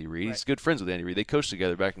enemies with Andy Reid. He's good friends with Andy Reid. They coached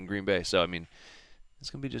together back in Green Bay. So I mean, it's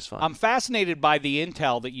gonna be just fun. I'm fascinated by the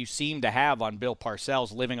intel that you seem to have on Bill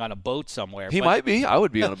Parcells living on a boat somewhere. He but might be. I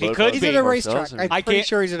would be on a boat. He if could I was be. He's at Bill a racetrack. Parcells. I'm I pretty can't.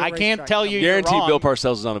 sure he's at a I racetrack. can't tell you. you're Guaranteed wrong. Bill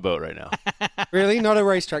Parcells is on a boat right now. Really, not a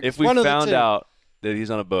racetrack. If we One of the found two. out that he's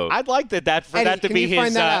on a boat, I'd like that for Eddie, that to can be you find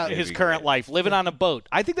his that out? his That'd be current great. life, living on a boat.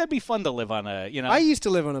 I think that'd be fun to live on a. I used to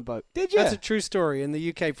live on a boat. Did you? That's a true story. In the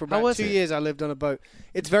UK, for about was 2 it? years, I lived on a boat.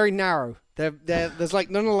 It's very narrow. There's like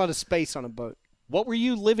not a lot of space on a boat. What were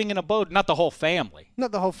you living in a boat? Not the whole family.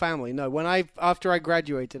 Not the whole family. No. After I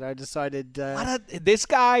graduated, I decided. This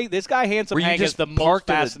guy, Handsome were you Hank, is just the most parked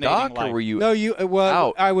in a fascinating dock, life. or were you? No,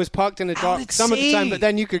 out? I was parked in a dock at some of the time, sea. but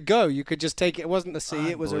then you could go. You could just take it. It wasn't the sea;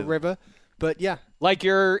 it was a river. But yeah. Like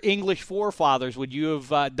your English forefathers, would you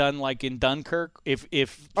have done like in Dunkirk if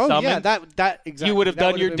Oh summoned? yeah, that exactly. You would have That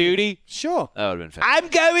done would your been- duty. Sure. That would have been fantastic. I'm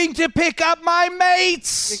going to pick up my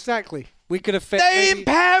mates. Exactly. We could have fit. They in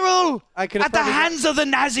peril I could have at the probably- hands of the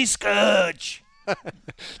Nazi scourge.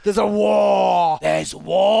 There's a war. There's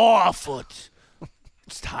war afoot.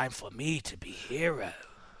 It's time for me to be hero.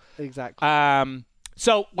 Exactly.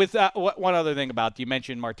 So with one other thing about, you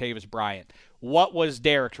mentioned Martavis Bryant. What was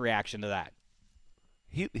Derek's reaction to that?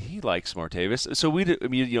 He likes Martavis. So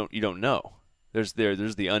you don't know. There's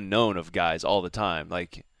the unknown of guys all the time.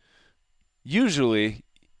 Like, usually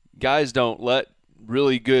guys don't let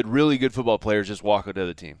really good football players just walk out to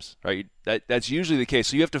other teams, right? That's usually the case.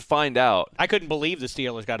 So you have to find out. I couldn't believe the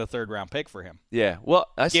Steelers got a third-round pick for him. Yeah, well,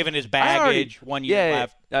 given his baggage, 1 year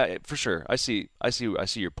left. For sure. I see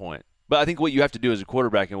your point. But I think what you have to do as a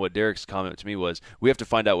quarterback, and what Derek's comment to me was, we have to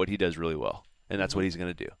find out what he does really well, and that's what he's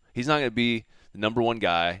going to do. He's not going to be the number one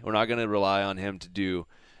guy. We're not going to rely on him to do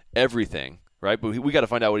everything. Right, but we got to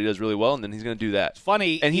find out what he does really well, and then he's going to do that. It's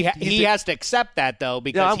funny, and he has to accept that, though,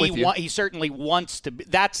 because he certainly wants to be.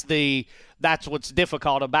 That's what's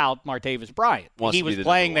difficult about Martavis Bryant. He was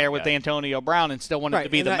playing there with Antonio Brown and still wanted to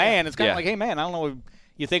be the man. It's kind of like, hey, man, I don't know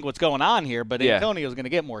you think what's going on here, but Antonio's going to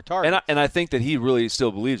get more targets. And I think that he really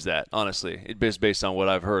still believes that, honestly. It's based on what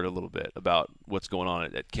I've heard a little bit about what's going on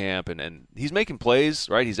at camp. And he's making plays,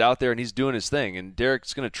 right? He's out there and he's doing his thing. And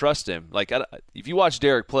Derek's going to trust him. Like, if you watch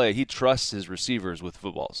Derek play, he trusts his receivers with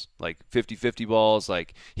footballs. Like 50-50 balls.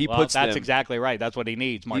 Like, puts them. That's exactly right. That's what he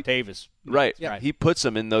needs, Martavis. Right. Yeah. He puts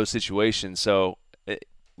them in those situations. So,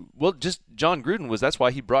 just John Gruden that's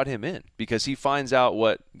why he brought him in. Because he finds out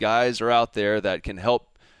what guys are out there that can help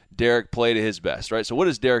Derek play to his best, right? So what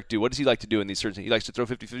does Derek do? What does he like to do in these certain things? He likes to throw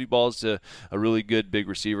 50-50 balls to a really good big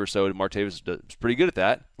receiver. So Martavis is pretty good at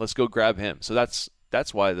that. Let's go grab him. So that's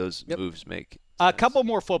why those moves make sense. A couple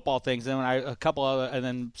more football things, and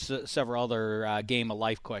then several other game of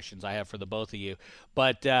life questions I have for the both of you.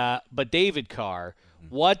 But David Carr,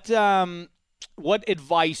 what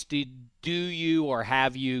advice do you or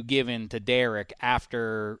have you given to Derek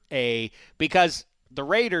after because the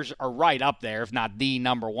Raiders are right up there, if not the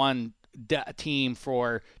number one team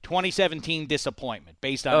for 2017 disappointment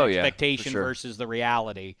based on expectation versus the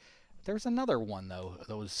reality. There's another one, though,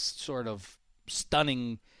 that was sort of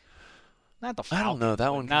stunning. Not the Falcons. I don't know.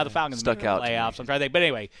 That one the Falcons stuck out playoffs. I'm trying to think. But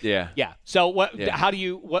anyway. Yeah. So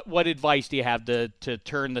what advice do you have to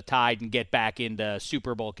turn the tide and get back into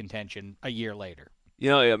Super Bowl contention a year later?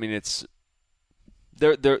 I mean, it's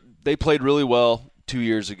they played really well 2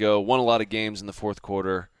 years ago, won a lot of games in the fourth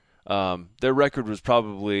quarter. Their record was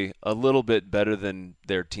probably a little bit better than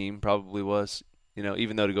their team probably was.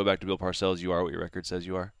 Even though, to go back to Bill Parcells, you are what your record says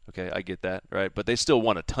you are. Okay, I get that, right? But they still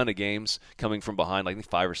won a ton of games coming from behind, like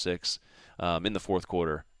 5 or 6 in the fourth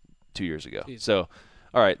quarter 2 years ago. Jeez. So,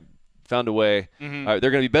 all right, found a way. Mm-hmm. All right,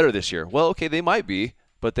 they're going to be better this year. Well, okay, they might be,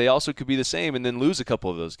 but they also could be the same and then lose a couple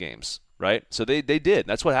of those games, right? So they did.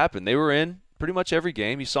 That's what happened. They were in pretty much every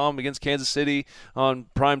game. You saw them against Kansas City on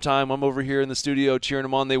primetime. I'm over here in the studio cheering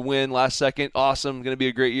them on. They win last second. Awesome. Going to be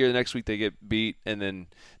a great year. The next week they get beat, and then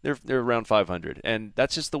they're around 500. And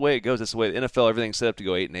that's just the way it goes. That's the way the NFL, everything's set up to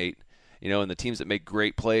go 8-8. And the teams that make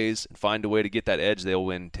great plays and find a way to get that edge, they'll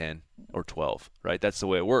win 10 or 12, right? That's the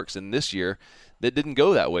way it works. And this year, that didn't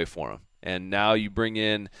go that way for them. And now you bring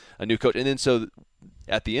in a new coach. And then so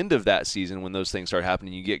at the end of that season, when those things start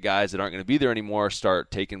happening, you get guys that aren't going to be there anymore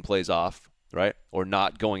start taking plays off, right? Or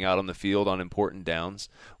not going out on the field on important downs.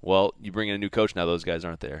 Well, you bring in a new coach, now those guys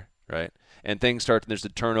aren't there, right? And things start, there's a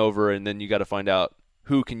turnover, and then you got to find out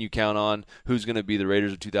who can you count on, who's going to be the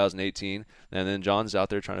Raiders of 2018. And then John's out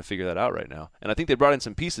there trying to figure that out right now. And I think they brought in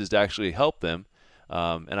some pieces to actually help them.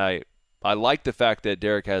 And I like the fact that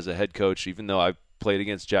Derek has a head coach, even though I played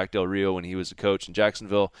against Jack Del Rio when he was a coach in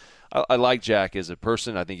Jacksonville. I like Jack as a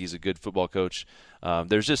person. I think he's a good football coach.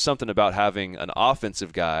 There's just something about having an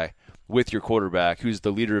offensive guy with your quarterback who's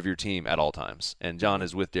the leader of your team at all times. And John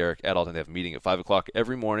is with Derek at all times. They have a meeting at 5 o'clock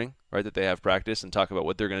every morning, right, that they have practice and talk about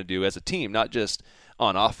what they're going to do as a team, not just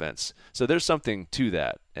on offense. So there's something to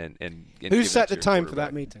that. And who set the time for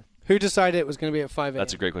that meeting? Who decided it was going to be at 5 a.m.?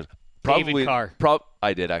 That's a great question. David Carr.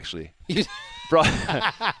 I did, actually.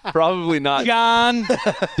 Probably not. John,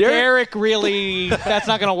 Derek really, that's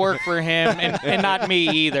not going to work for him, and not me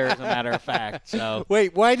either, as a matter of fact. So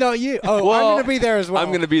wait, why not you? Oh, well, I'm going to be there as well. I'm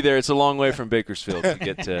going to be there. It's a long way from Bakersfield to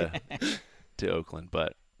get to Oakland,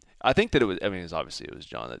 but I think that it was. I mean, it was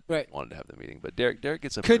John that wanted to have the meeting, but Derek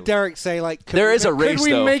gets up. Could Derek say there is a race?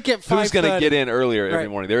 Could we make it 5:30? Who's going to get in earlier every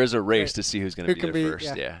morning? There is a race to see who's going to be there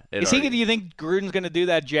first. Yeah. Do you think Gruden's going to do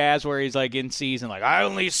that jazz where he's like in season, like I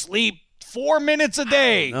only sleep 4 minutes a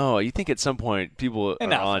day. No, you think at some point people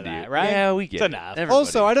Enough are of on to that, you. right? Yeah, we get It's it. enough. Everybody.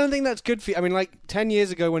 Also, I don't think that's good for you. I mean, like 10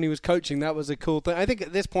 years ago when he was coaching, that was a cool thing. I think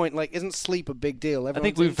at this point, like, isn't sleep a big deal? I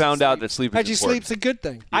think we've found out that sleep is Actually, important. sleep's a good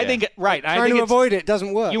thing. I think right. I Trying think to it's, avoid it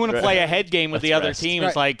doesn't work. you want to play a head game with the other rest. team.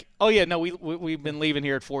 It's like, oh yeah, no, we've been leaving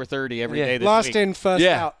here at 4:30 every day this Last week. in, first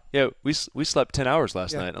Yeah, out. yeah. We slept 10 hours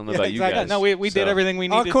last night. I don't know about you exactly. guys. No, we did everything we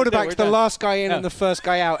needed. Our to do. quarterback's We're the done. last guy in Yeah. and the first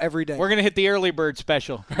guy out every day. We're gonna hit the early bird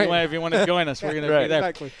special. If you want to join us, we're gonna be there.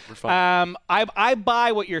 Exactly. We're fine. I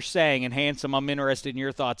buy what you're saying, and Handsome, I'm interested in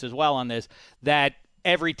your thoughts as well on this. That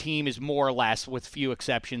every team is more or less, with few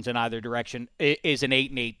exceptions in either direction, is an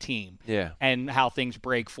 8-8 team. Yeah. And how things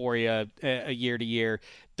break for you a year to year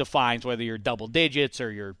defines whether you're double digits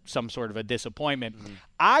or you're some sort of a disappointment.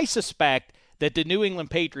 I suspect that the New England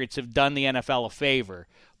Patriots have done the NFL a favor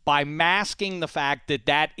by masking the fact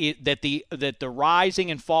that the rising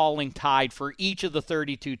and falling tide for each of the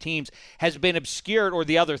 32 teams has been obscured, or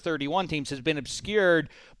the other 31 teams has been obscured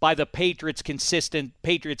by the Patriots' consistent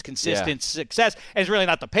success. And it's really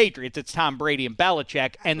not the Patriots; it's Tom Brady and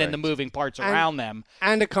Belichick, and then the moving parts around them.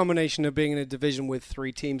 And a combination of being in a division with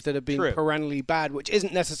three teams that have been True. perennially bad, which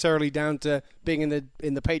isn't necessarily down to being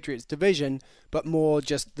in the Patriots division, but more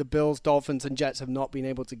just the Bills, Dolphins, and Jets have not been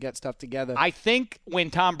able to get stuff together. I think when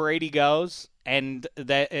Tom Brady goes, and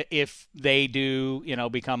that if they do,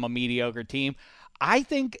 become a mediocre team, I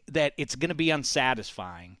think that it's going to be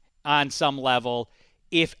unsatisfying on some level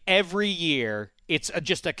if every year it's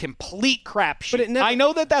just a complete crapshoot. But I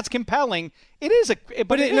know that that's compelling. It is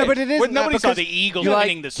but it isn't. Nobody saw because the Eagles You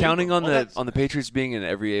winning like the Super counting Bowl. on the Patriots being in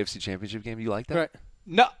every AFC Championship game? You like that? Right.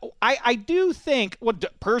 No, I do think. Well,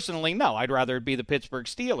 personally, no. I'd rather it be the Pittsburgh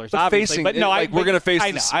Steelers, But obviously. facing, but no, we're going to face I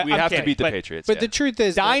know, this. I- We I'm have to kidding, beat the but- Patriots. But the truth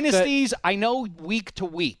is, Dynasties, I know week to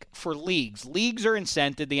week for leagues. Leagues are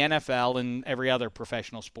incented, the NFL and every other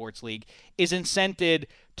professional sports league is incented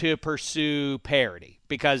to pursue parity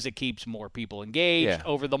because it keeps more people engaged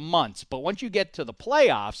over the months. But once you get to the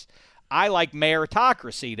playoffs, I like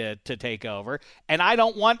meritocracy to take over, and I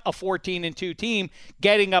don't want a 14-2 team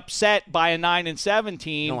getting upset by a 9-7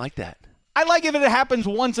 team. You don't like that. I like if it happens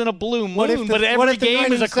once in a blue moon, What if the- but what every if the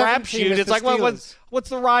game is a 9-7 team crapshoot. is It's the like, well, Steelers? what's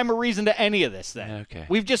the rhyme or reason to any of this then? Okay.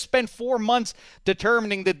 We've just spent 4 months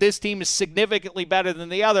determining that this team is significantly better than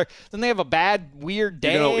the other. Then they have a bad, weird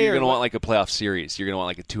day. You're or going to want like a playoff series. You're going to want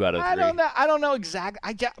like a 2 out of 3. I don't know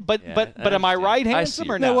exactly. But Yeah, but am I understand. right, I Handsome, see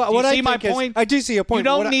or your no? point. Do you What I see my think is- point? I do see your point, You but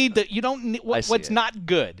don't what I- need the. You don't. Need, I see what's it. not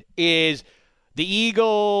good is the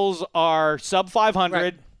Eagles are sub 500.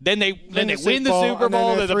 Right. Then they Win the win the Super Bowl, Super and then Bowl.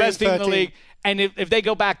 they're They're the best team in the 3-13. league. And if they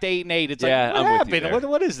go back to 8-8, it's Yeah, like, what I'm with you happened? there.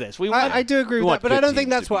 What is this? We want. I do agree We with want that, but I good don't think teams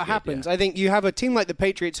that's to be what good, happens. yeah. I think you have a team like the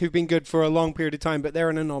Patriots who've been good for a long period of time, but they're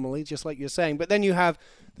an anomaly, just like you're saying. But then you have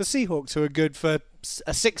the Seahawks who are good for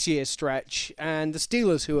a 6-year stretch, and the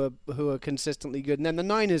Steelers who are consistently good, and then the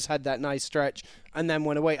Niners had that nice stretch and then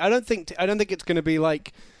went away. I don't think it's going to be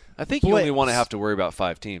like. I think you only blitz. want to have to worry about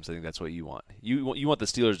 5 teams. I think that's what you want. You want the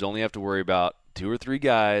Steelers to only have to worry about 2 or 3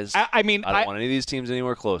 guys. I mean, I don't want any of these teams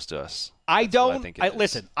anywhere close to us. I That's what don't. think it is.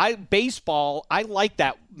 Listen, baseball. I like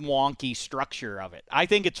that wonky structure of it. I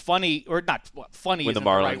think it's funny, or not funny. When the isn't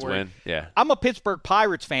right Marlins word. win, yeah. I'm a Pittsburgh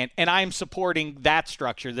Pirates fan, and I am supporting that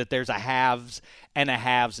structure. That there's a haves and a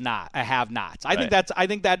have-nots. I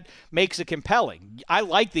think that makes it compelling. I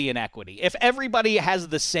like the inequity. If everybody has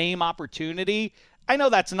the same opportunity, I know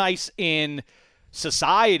that's nice in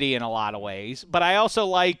society in a lot of ways, but I also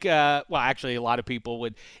like. Actually, a lot of people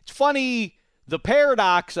would. It's funny. The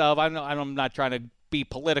paradox of I'm not trying to be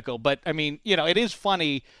political, but I mean, it is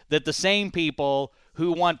funny that the same people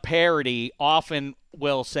who want parity often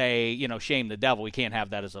will say, shame the devil. We can't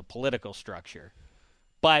have that as a political structure.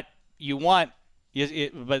 But you want,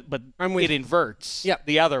 but it inverts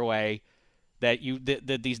the other way. That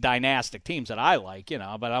that these dynastic teams that I like,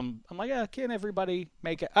 but I'm like, yeah, can't everybody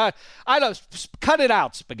make it? I don't cut it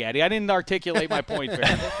out, Spaghetti. I didn't articulate my point very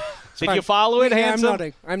well. Did you follow it, Yeah, Handsome? I'm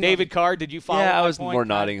nodding. David Carr, did you follow? Yeah, I my was point? more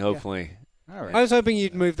nodding, hopefully. All right. I was hoping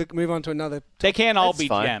you'd move on to another. They can't all That's be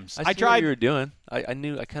fine. gems. I see tried. what you were doing. I kind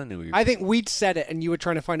of knew what you were I think we'd said it, and you were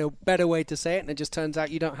trying to find a better way to say it, and it just turns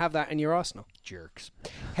out you don't have that in your arsenal. Jerks.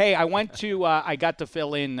 Hey, I went to I got to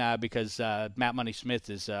fill in because Matt Money Smith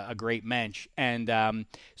is a great mensch, and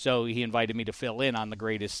so he invited me to fill in on the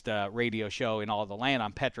greatest radio show in all the land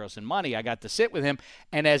on Petros and Money. I got to sit with him,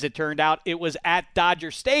 and as it turned out, it was at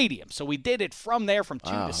Dodger Stadium. So we did it from there from 2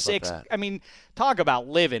 Wow, how to about 6. that? I mean, talk about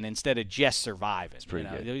living instead of just surviving. It's pretty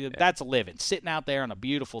good. That's living. Sitting out there on a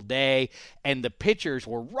beautiful day, and the pitchers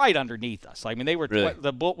were right underneath us. I mean, they were Really?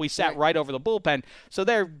 we sat right over the bullpen, so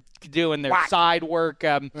they're doing their side work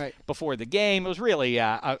before the game. It was really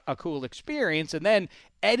a cool experience. And then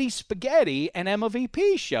Eddie Spaghetti and Emma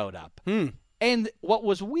VP showed up. And what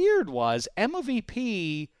was weird was Emma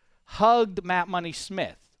VP hugged Matt Money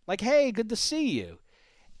Smith. Like, hey, good to see you.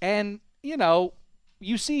 And, you know,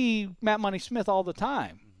 you see Matt Money Smith all the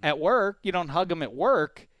time at work. You don't hug him at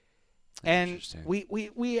work. And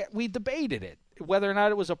we debated it, whether or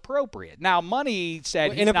not it was appropriate. Now, Money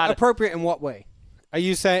said he's not appropriate in what way? Are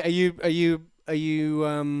you saying are you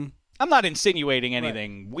I'm not insinuating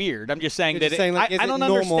anything weird. I'm just saying You're that just saying, like, I is don't it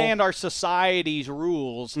normal? understand our society's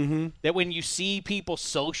rules that when you see people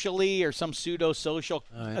socially or some pseudo-social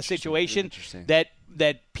situation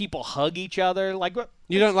that people hug each other. Like,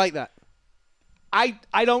 you don't like that?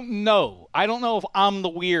 I don't know. I don't know if I'm the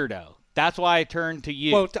weirdo. That's why I turned to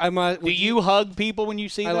you. Well, do you hug people when you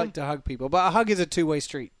see them? I like to hug people, but a hug is a two-way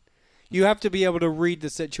street. You have to be able to read the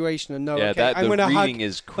situation and know. Yeah, okay, I'm the gonna reading hug,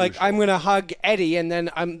 is crucial. Like I'm going to hug Eddie, and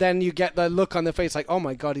then you get the look on the face like, oh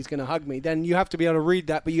my God, he's going to hug me. Then you have to be able to read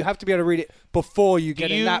that, but you have to be able to read it before you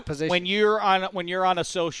get in that position. When you're on a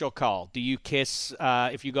social call, do you kiss?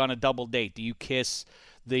 If you go on a double date, do you kiss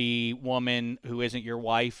the woman who isn't your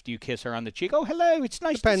wife? Do you kiss her on the cheek? Oh, hello, it's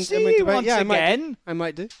nice to see you once again. I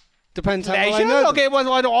might do. Depends how well I know them. Okay,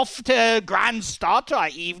 well, off to grand start our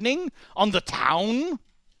evening on the town.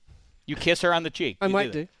 You kiss her on the cheek. I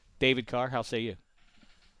might do. David Carr, how say you?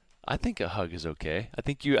 I think a hug is okay. I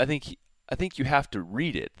think you have to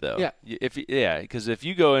read it though. Yeah. Because if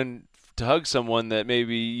you go in to hug someone that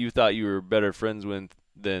maybe you thought you were better friends with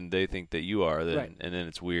than they think that you are, then and then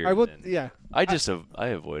it's weird. I would. I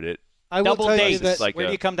avoid it. I will tell you that. Where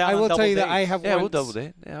do you come down? I will on tell you dates? that I have. Yeah, we'll double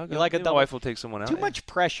date. Yeah, you like a double? My wife will take someone out. Too much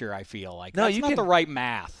pressure. I feel like no, that's not the right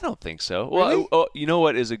math. I don't think so. Really? Well, you know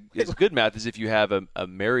what is good math is if you have a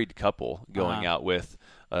married couple going out with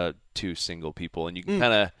two single people, and you can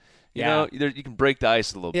kind of. You know, you can break the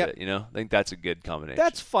ice a little bit. You know, I think that's a good combination.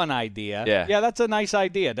 That's a fun idea. Yeah, that's a nice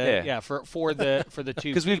idea. For the two.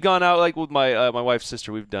 Because we've gone out like with my wife's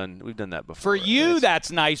sister. We've done that before. For you, that's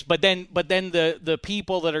nice. But then the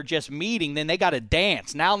people that are just meeting, then they got to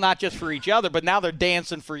dance now, not just for each other, but now they're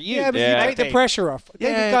dancing for you. Yeah, but you take the pressure off.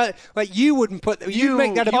 Yeah, like you wouldn't put. You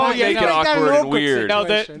make that make it awkward and weird. No,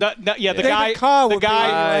 the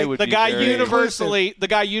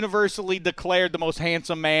guy universally declared the most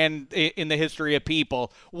handsome man in the history of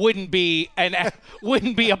people wouldn't be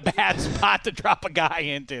a bad spot to drop a guy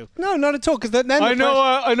into. No, not at all. Because then I know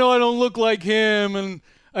I don't look like him, and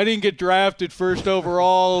I didn't get drafted first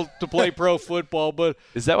overall to play pro football. But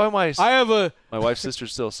is that why my wife's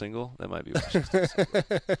sister's still single? That might be why she's still single.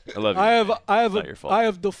 I love you. I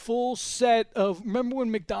have the full set of. Remember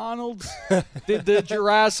when McDonald's did the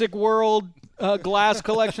Jurassic World glass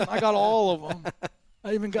collection? I got all of them.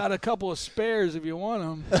 I even got a couple of spares if you want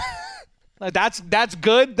them. That's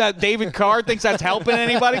good that David Carr thinks that's helping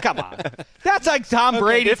anybody. Come on, that's like Tom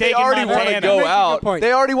Brady. If they already want to go out,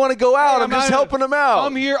 they already want to go out. I'm just helping them out.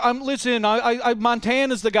 I'm here. Listen.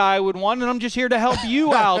 Montana's the guy I would want, and I'm just here to help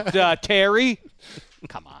you out, Terry.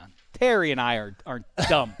 Come on, Terry and I are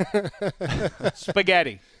dumb.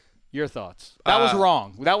 Spaghetti. Your thoughts? That was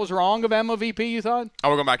wrong. That was wrong of Emma VP, you thought? Oh,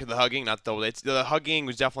 we're going back to the hugging, not the double dates. The hugging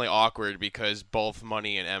was definitely awkward because both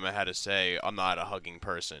Money and Emma had to say, I'm not a hugging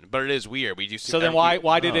person. But it is weird. We just so then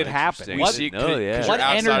why did it happen? What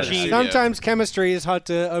energy? Sometimes chemistry is hard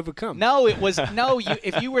to overcome. No, it was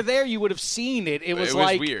if you were there, you would have seen it. It was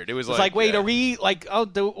like weird. It was like wait, are we like you're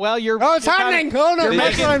it's happening. Oh no,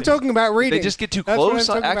 that's what I'm talking about. Reading. They just get too close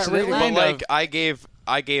accidentally. But like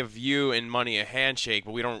I gave you and Money a handshake,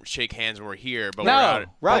 but we don't shake hands when we're here. But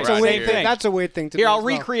that's a weird thing. That's a weird thing to do. Here, I'll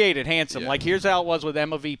recreate it handsome. Like here's how it was with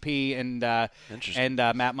Emma VP and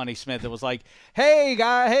Matt Money Smith. It was like, hey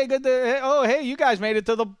guy, hey good, hey you guys made it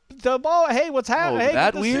to the ball. Hey, what's happening? Hey,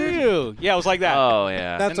 that good weird? To see you. Yeah, it was like that. Oh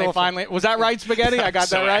yeah, that's and they finally was that right, Spaghetti? I got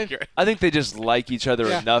that right. Accurate. I think they just like each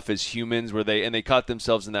other enough as humans, where they caught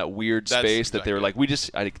themselves in that weird space that they were like,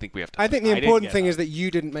 I think we have to. I think the important thing is that you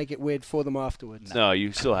didn't make it weird for them afterwards. No,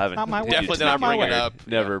 you still haven't. Not my way. Definitely did not bring it up.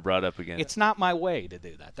 Never brought up again. It's not my way to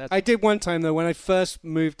do that. I did one time though when I first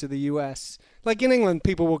moved to the US. Like in England,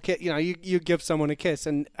 people will you give someone a kiss,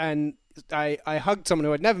 and I hugged someone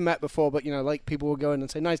who I'd never met before, but like people will go in and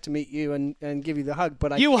say nice to meet you and give you the hug.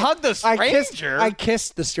 But you hugged the stranger. I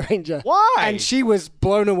kissed the stranger. Why? And she was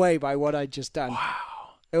blown away by what I'd just done. Wow.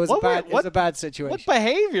 It was a bad situation. What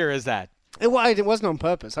behavior is that? It wasn't on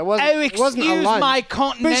purpose. I wasn't. Oh, it wasn't a excuse lunge. my But she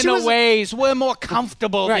continental was- ways. We're more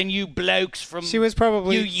comfortable Right. than you blokes from She was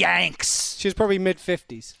probably you Yanks. She was probably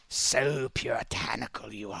mid-50s. So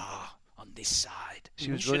puritanical you are on this side.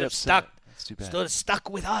 She was should really have upset. stuck. That's too bad. Should have stuck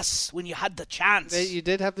with us when you had the chance. You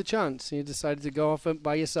did have the chance. You decided to go off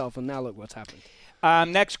by yourself, and now look what's happened.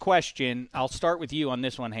 Next question. I'll start with you on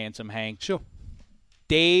this one, Handsome Hank. Sure.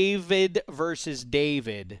 David versus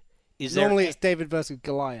David. Is Normally there it's David versus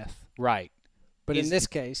Goliath, right? but Is- in this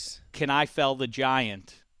case, Can I fell the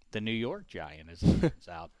giant, the New York Giant, as it turns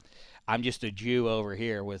out? I'm just a Jew over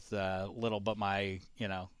here with little, but my,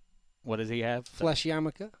 what does he have? flesh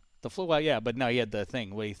yarmulke. The flu. Well, yeah, but no, he had the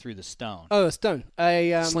thing where he threw the stone. Oh, a stone.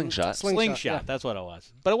 A Slingshot. Slingshot. yeah. That's what it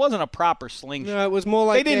was. But it wasn't a proper slingshot. No, it was more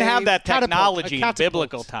like they didn't a have that catapult, technology a in catapult.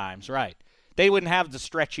 biblical times, right? They wouldn't have the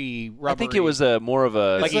stretchy rubber. I think it was more of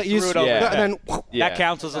a. Like It's he threw it over yeah. the and head. then yeah. That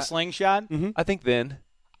counts as a slingshot. I think then.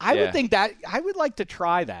 I Yeah. would think that I would like to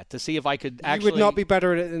try that to see if I could you actually. would not be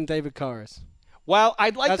better at it than David Carr is. Well,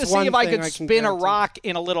 I'd like That's to see one if I thing could I can spin a guarantee. rock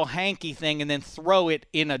in a little hanky thing and then throw it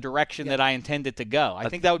in a direction that I intended to go. I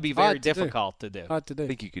think that would be very Hard to do. difficult to do. Hard to do. I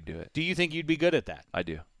think you could do it. Do you think you'd be good at that? I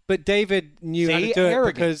do. But David knew how See? to do it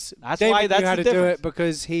Arrogant. because That's David why that's knew how the to do difference. it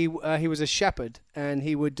because he was a shepherd and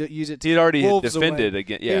he would use it to He had already keep wolves defended away.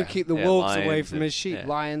 against. He Yeah, would keep the yeah, wolves away lions from and- his sheep. yeah.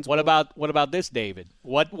 Lions. What about this, David?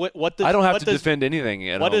 What does I don't have what to does, defend anything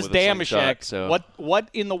at What home does with a slingshot, Damashek? so What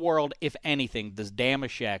in the world, if anything, does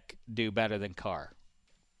Damashek do better than Carr?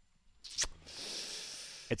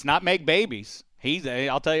 It's not make babies.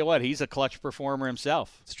 I'll tell you what. He's a clutch performer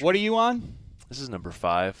himself. true. What are you on? This is number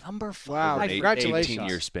 5. Number 5. Wow, Over an congratulations.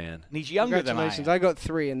 18-year span. And he's younger than I Congratulations. am. I got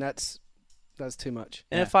 3, and that's too much.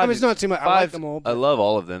 And I mean, it's not too much. I like 5 them all. I But love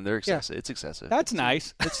all of them. They're excessive. It's excessive. That's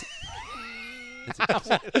nice. how, That's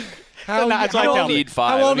how what I old, tell me. Need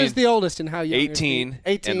 5. how old I is mean, the oldest and how young? is the- 18,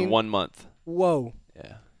 18 and 1 month. Whoa.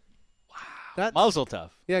 Yeah. That's Muzzle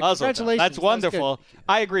tough. Yeah, Muzzle tough. congratulations. That's That's wonderful.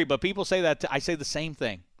 I agree, but people say that. I say the same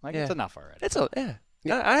thing. Like Yeah. it's enough already.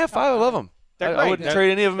 I have 5. I love them. They're I great. wouldn't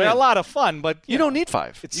trade any of them They're in. a lot of fun, but You don't need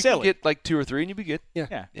 5. It's you silly. can get like 2 or 3 and you'd be good. Yeah.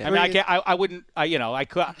 Yeah. Yeah. I mean, I can't. I wouldn't.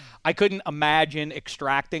 I couldn't imagine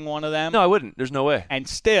extracting one of them. No, I wouldn't. There's no way. And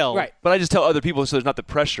still, Right. But I just tell other people so there's not the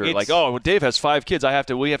pressure. It's- Like, oh, well, Dave has 5 kids.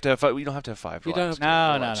 We have to have 5. We don't have to have 5. You don't Relax. have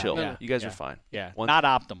to. No, Relax. no, Chill. no. Yeah. You guys Yeah. are fine. Yeah, One- not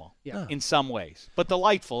optimal. Yeah. In some ways, but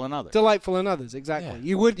delightful in others. Delightful in others, exactly.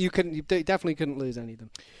 Yeah. You definitely couldn't lose any of them.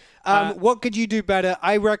 What could you do better?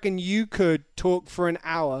 I reckon you could talk for an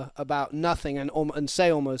hour about nothing and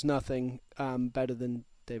say almost nothing better than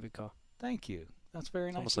David Carr. Thank you. That's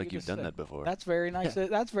very nice. almost of like you you've to done say. that before. That's very nice.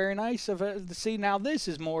 That's very nice of to see. Now this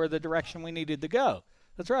is more the direction we needed to go.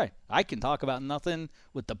 That's right. I can talk about nothing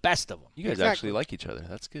with the best of them. You guys Exactly. actually like each other.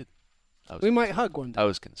 That's good. We might hug one day. I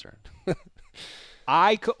was concerned.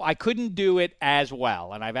 I couldn't do it as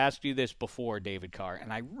well, and I've asked you this before, David Carr,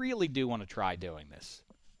 and I really do want to try doing this.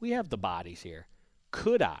 We have the bodies here.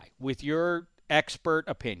 Could I, with your expert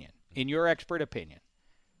opinion,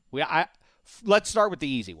 let's start with the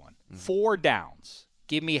easy one. 4 downs.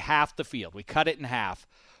 Give me half the field. We cut it in half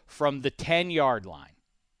from the 10-yard line.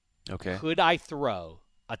 Okay. Could I throw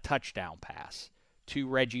a touchdown pass to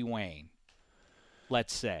Reggie Wayne,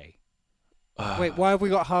 let's say? Wait, why have we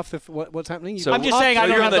got half the? What's happening? So- I'm just saying I so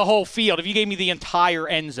don't you're have on the whole field. If you gave me the entire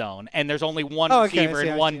end zone and there's only one Oh, okay, I receiver see,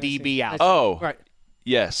 and I one see, I see. DB out. Oh, Right.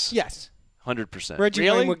 yes. Yes. 100%. Reggie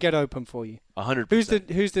Really? Wayne would get open for you.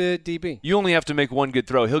 100%. Who's the DB? You only have to make one good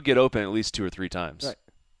throw. He'll get open at least 2 or 3 times.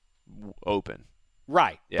 Right. Open.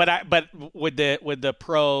 Right. Yeah. But would the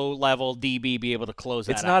pro level DB be able to close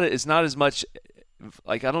that out? It's not as much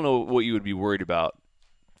like I don't know what you would be worried about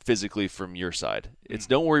physically from your side. It's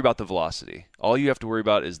don't worry about the velocity. All you have to worry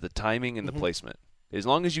about is the timing and the placement. As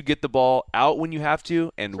long as you get the ball out when you have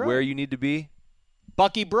to and Sure. where you need to be.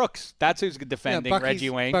 Bucky Brooks. That's who's defending Reggie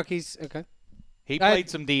Wayne. Bucky's okay. He played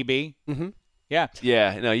some DB. Mm-hmm. Yeah.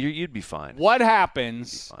 Yeah, no, you'd be fine. What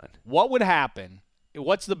happens? Fine. What would happen?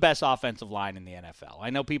 What's the best offensive line in the NFL?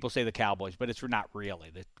 I know people say the Cowboys, but it's not really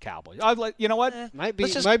the Cowboys. You know what? Might be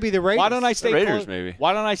Let's might be the Raiders. Why don't I stay Raiders, close? maybe.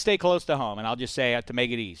 Why don't I stay close to home? And I'll just say to make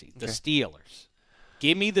it easy, the Steelers.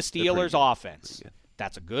 Give me the pretty Steelers good. offense. Pretty good.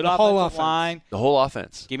 That's a good The whole offensive offense. line. The whole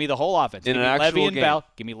offense. Give me the whole offense. In give an me Levy actual and game. Bell.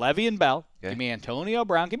 Give me Levy and Bell. Okay. Give me Antonio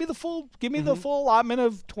Brown. Give me the full. Give me the full allotment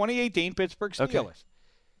of 2018 Pittsburgh Steelers. Okay.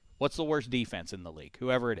 What's the worst defense in the league?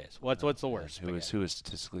 Whoever it is. What's the worst? Who is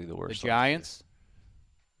statistically the The worst? Giants.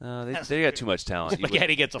 No, they got too much talent. You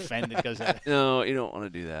Spaghetti gets offended because of that. no, you don't want to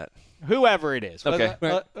do that. Whoever it is. Okay.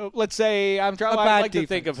 Let's say I'm trying. A I'd bad like to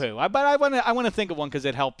think of defense. who. But I want to think of one because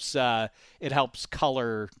it helps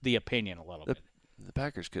color the opinion a little bit. The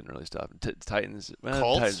Packers couldn't really stop him. Titans,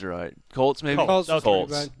 Colts? Titans are all right. Colts maybe. Colts was pretty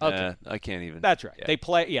Colts. bad. Okay. I can't even. That's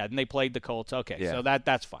right. Yeah. And they played the Colts. Okay, Yeah. so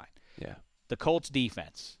that's fine. Yeah. The Colts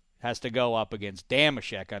defense has to go up against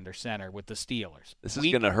Damashek under center with the Steelers. This is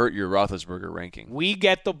going to hurt your Roethlisberger ranking. We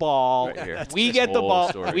get the ball. Right here. We get the Whole ball.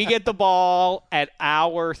 story. We get the ball at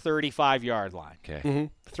our 35-yard line. Okay. Mm-hmm.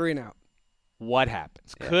 3 and out. What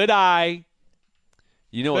happens? Yeah. Could I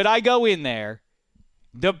What? I go in there?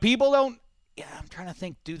 The people don't. Yeah, I'm trying to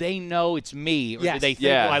think. Do they know it's me, or do Yes. they think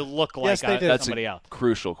Yeah. I look like Yes, they do. That's somebody a else?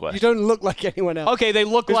 crucial question. You don't look like anyone else. Okay, they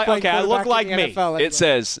look Who's like. playing Okay, I look quarterback like in the me. NFL anyway. It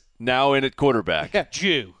says now in at quarterback. Yeah.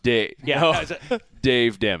 Jew. Dave. Yeah. No,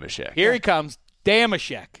 Dave Damashek. Here he comes,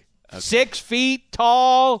 Damashek. 6 feet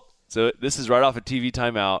tall, So this is right off a TV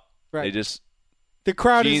timeout. Right. They just The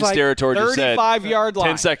crowd Gene is like, Steratore just said 35-yard line.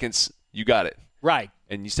 10 seconds. You got it. Right.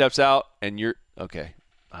 And he steps out, and you're okay.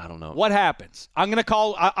 I don't know. What happens? I'm going to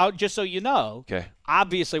call. I'll just so you know. Okay.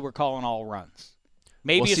 Obviously, we're calling all runs.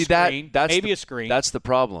 Maybe Well, a see, screen. that's maybe the, a screen. That's the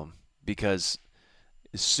problem because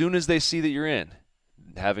as soon as they see that you're in,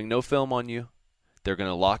 having no film on you, they're going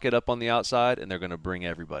to lock it up on the outside and they're going to bring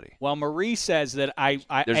everybody. Well, Maurice says that I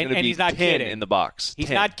There's going to be he's not 10 kidding. in the box. He's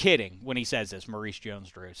 10. not kidding when he says this. Maurice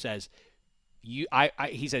Jones-Drew says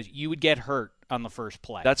he says you would get hurt on the first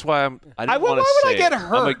play. That's why I didn't why want to would say I get it.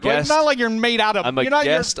 hurt? I'm a Well, guest. it's not like you're made out of. I'm a you're not,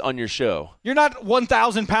 guest on your show. You're not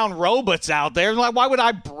 1,000-pound robots out there. Like, why would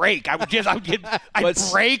I break? I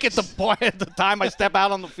break at the time I step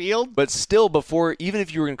out on the field. But still, even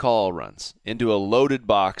if you were going to call all runs into a loaded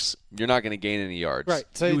box, you're not going to gain any yards. Right.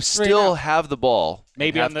 So you it's 3 still and out. have the ball.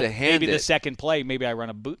 Maybe you on have to hand the it. second play, maybe I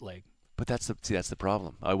run a bootleg. But that's the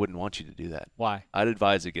problem. I wouldn't want you to do that. Why? I'd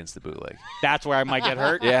advise against the bootleg. That's where I might get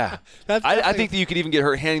hurt. Yeah. That's I definitely- think that you could even get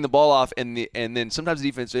hurt handing the ball off, and then sometimes the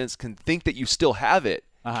defense ends can think that you still have it.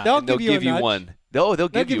 They'll And they'll give you a nudge. one. They'll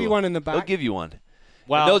give you one in the back. They'll give you one.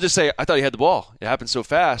 Well, And they'll just say, "I thought you had the ball. It happened so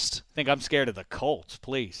fast." I think I'm scared of the Colts.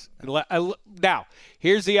 Please. Now,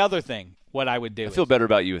 here's the other thing. What I would do. I feel better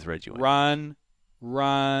about you with Reggie Wayne.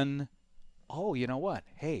 Run. Oh, you know what?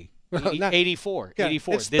 Hey, No. 84. Yeah,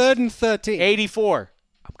 84. It's 3rd and 13. 84.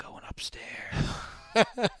 I'm going upstairs.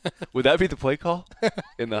 Would that be the play call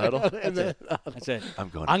in the huddle? That's it. I'm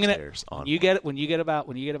going I'm gonna. upstairs. When you get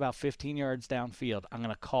about 15 yards downfield, I'm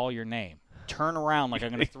gonna call your name. Turn around like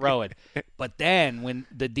I'm gonna throw it. But then when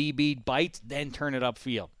the DB bites, then turn it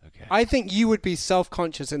upfield. Okay. I think you would be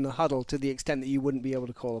self-conscious in the huddle to the extent that you wouldn't be able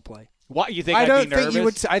to call a play. What you think? I I'd don't be think you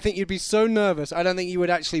would. nervous? I think you'd be so nervous. I don't think you would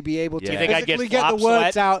actually be able to Yeah. You think I'd get physically get the flop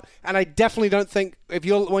words sweat? out. And I definitely don't think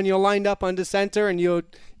when you're lined up under center and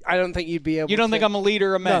I don't think you'd be able. You don't to, think I'm a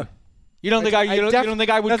leader of men? No. You don't think you don't think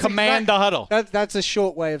I would that's command the huddle? That's a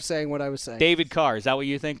short way of saying what I was saying. David Carr, is that what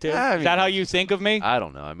you think too? I Is mean- that how you think of me? I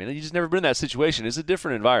don't know. I mean, you just never been in that situation. It's a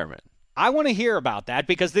different environment. I want to hear about that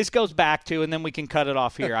because this goes back to, and then we can cut it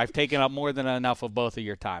off here. I've taken up more than enough of both of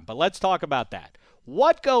your time, but let's talk about that.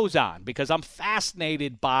 What goes on? Because I'm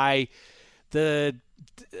fascinated by I'd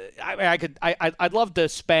love to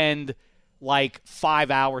spend like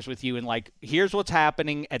 5 hours with you and like, here's what's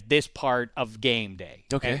happening at this part of game day.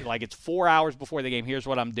 Okay. And, like it's 4 hours before the game. Here's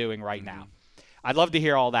what I'm doing right now. I'd love to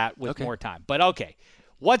hear all that with more time. But okay,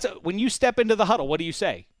 when you step into the huddle, what do you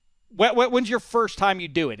say? When's your first time you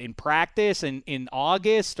do it? In practice, in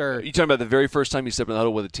August, or Are you talking about the very first time you step in the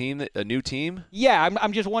huddle with a new team? yeah?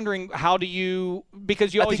 I'm just wondering, how do you,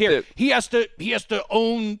 because you always think hear that- he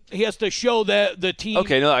has to show the team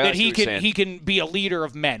Okay, no, I that see what you're saying. he can be a leader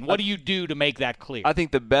of men. What do you do to make that clear? I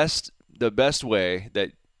think the best way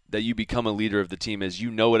that you become a leader of the team is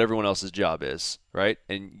you know what everyone else's job is, right?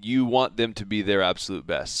 And you want them to be their absolute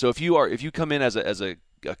best. So if you come in as a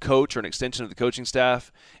coach or an extension of the coaching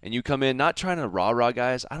staff, and you come in not trying to rah-rah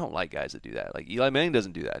guys. I don't like guys that do that. Like Eli Manning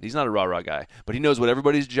doesn't do that. He's not a rah-rah guy, but he knows what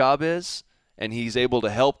everybody's job is, and he's able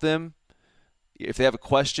to help them. If they have a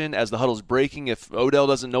question as the huddle's breaking, if Odell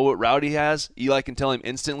doesn't know what route he has, Eli can tell him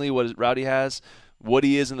instantly what route he has, what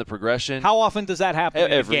he is in the progression. How often does that happen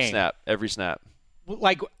in a Every game? snap. Every snap.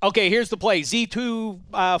 Like, okay, here's the play: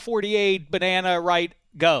 Z2 48 banana right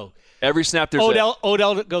go. Every snap there's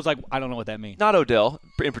Odell goes like, I don't know what that means. not Odell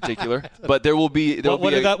in particular, but there will be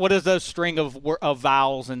What is the string of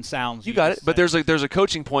vowels and sounds? You got it. just But said? there's a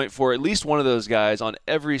coaching point for at least one of those guys on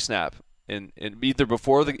every snap, and either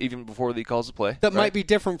before he calls the play. that right? might be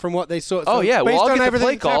different from what they saw. Oh, So yeah, well, based I'll on get the everything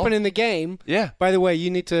play that's call. happened in the game. Yeah. By the way, you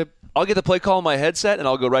need to. I'll get the play call in my headset, and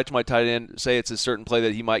I'll go right to my tight end, say it's a certain play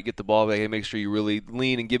that he might get the ball. Like, hey, make sure you really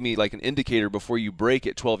lean and give me like an indicator before you break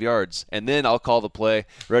at 12 yards. And then I'll call the play,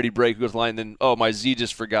 ready, break, go to the line. Then, my Z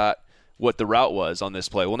just forgot what the route was on this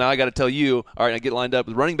play. Well, now I got to tell you, all right, I get lined up.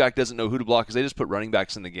 The running back doesn't know who to block because they just put running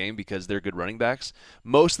backs in the game because they're good running backs.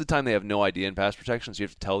 Most of the time they have no idea in pass protection, so you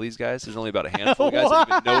have to tell these guys. There's only about a handful of guys that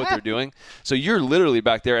even know what they're doing. So you're literally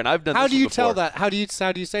back there, and I've done How this do you before. tell that? How do you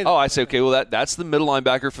say that? Oh, I say, okay, well, that's the middle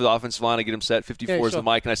linebacker for the offensive line. I get him set. 54 is the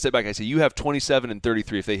mic, and I step back. I say, you have 27 and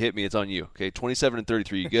 33. If they hit me, it's on you. Okay, 27 and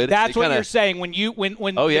 33. You good? That's what you're saying when the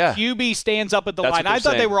QB stands up at the line. I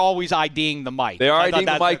thought they were always IDing the mic. They are IDing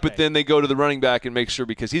the mic, but then they go to the running back and make sure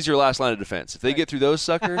because he's your last line of defense. If they get through those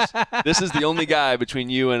suckers, this is the only guy between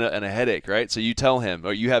you and a headache, right? So you tell him,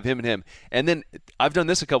 or you have him and him. And then I've done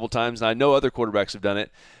this a couple times, and I know other quarterbacks have done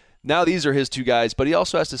it. Now these are his two guys, but he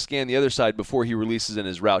also has to scan the other side before he releases in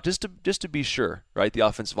his route, just to be sure, right? The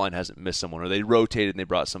offensive line hasn't missed someone, or they rotated and they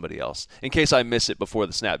brought somebody else, in case I miss it before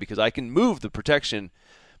the snap, because I can move the protection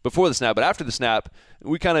before the snap, but after the snap,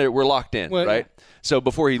 we're locked in, right? So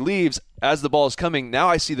before he leaves, as the ball is coming, now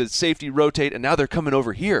I see the safety rotate, and now they're coming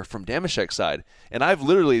over here from Damashek's side, and I've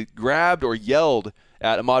literally grabbed or yelled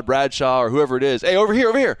at Ahmad Bradshaw or whoever it is, hey, over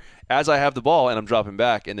here, as I have the ball, and I'm dropping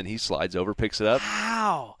back, and then he slides over, picks it up.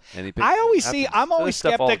 Wow. And I'm always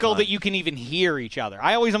skeptical that you can even hear each other.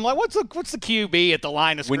 I'm like, what's the QB at the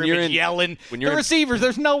line of scrimmage yelling? The receivers,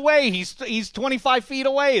 there's no way. He's 25 feet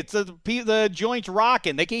away. It's the joint's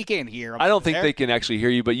rocking. He can't hear him. I don't think they can actually hear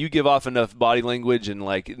you, but you give off enough body language and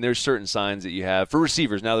there's certain signs that you have for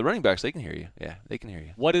receivers. Now the running backs, they can hear you. Yeah, they can hear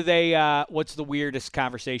you. What's the weirdest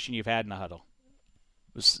conversation you've had in a huddle?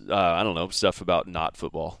 I don't know, stuff about not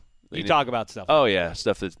football. You talk about stuff. Oh yeah,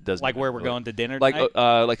 stuff that doesn't. Like where we're going to dinner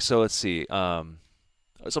tonight? So let's see.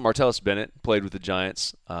 So Martellus Bennett played with the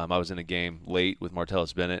Giants. I was in a game late with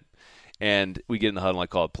Martellus Bennett, and we get in the huddle and I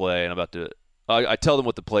call a play, and I tell them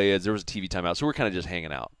what the play is. There was a TV timeout, so we're kind of just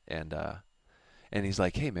hanging out, and he's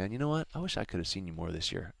like, "Hey man, you know what? I wish I could have seen you more this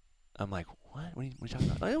year." I'm like, "What? What are you talking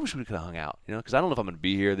about?" I wish we could have hung out, because I don't know if I'm going to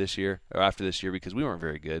be here this year or after this year because we weren't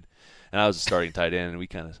very good, and I was a starting tight end, and we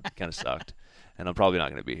kind of sucked. And I'm probably not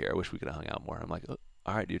going to be here. I wish we could have hung out more. I'm like, oh,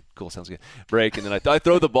 all right, dude, cool, sounds good. Break, and then I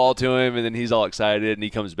throw the ball to him, and then he's all excited, and he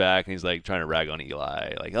comes back, and he's like trying to rag on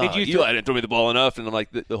Eli, like, oh, Eli didn't throw me the ball enough, and I'm like,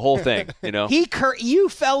 the whole thing, You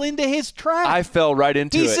fell into his trap. I fell right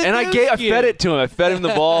into it, and I fed it to him. I fed him the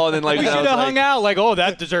ball, and then we should have hung out. Like, oh,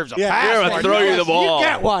 that deserves a pass. Here, I'm gonna throw you the ball. You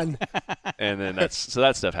get one. And then that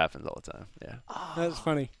stuff happens all the time. Yeah, that's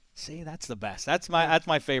funny. See, that's the best. That's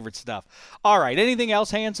my favorite stuff. All right. Anything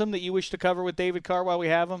else, Handsome, that you wish to cover with David Carr while we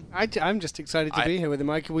have him? I'm just excited to be here with him,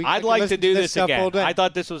 Mike. I'd like to do this again. I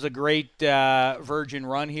thought this was a great Virgin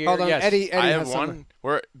run here. Hold on, yes. Eddie I have has one. something.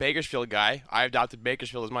 We're a Bakersfield guy. I adopted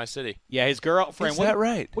Bakersfield as my city. Yeah, his girlfriend. Is that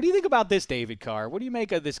right? What do you think about this, David Carr? What do you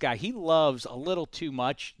make of this guy? He loves a little too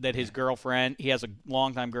much that his girlfriend, he has a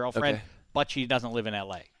longtime girlfriend, but she doesn't live in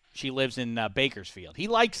L.A. She lives in Bakersfield. He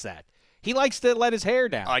likes that. He likes to let his hair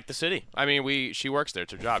down. I like the city. I mean, she works there.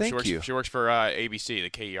 It's her job. She works for ABC,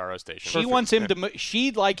 the KERO station. She wants him to.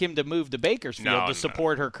 She'd like him to move to Bakersfield to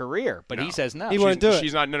support her career, but he says no. He won't do it.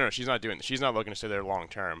 She's not. No, she's not doing it. She's not looking to stay there long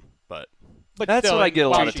term. But that's still, what I get a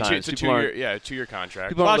lot of times. It's a 2-year contract.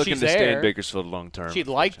 People aren't looking to stay in Bakersfield long term. She'd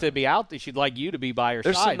like to be out there. She'd like you to be by her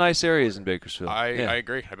There's side. some nice areas in Bakersfield. I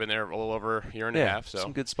agree. I've been there a little over a year and a half. So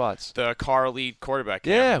some good spots. The Carr lead quarterback.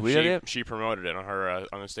 She promoted it on her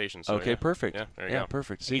on the station. So okay, perfect. Yeah, there you go.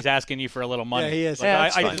 Perfect. He's asking you for a little money. Yeah, he is.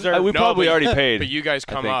 Like, I deserve. We probably already paid. But you guys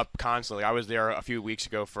come up constantly. I was there a few weeks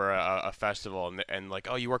ago for a festival, and like,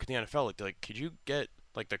 oh, you work at the NFL. Like, could you get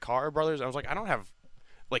like the Carr brothers? I was like, I don't have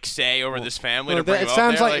say over this family to bring it them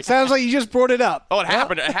sounds up there. like it sounds like you just brought it up. Oh, it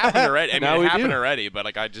happened. It happened already. I mean, it happened already. But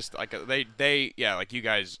like, I just like they like you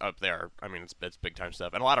guys up there. I mean, it's big time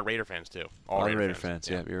stuff, and a lot of Raider fans too. All Raider fans.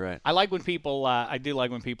 Yeah, you're right. I like when people. I do like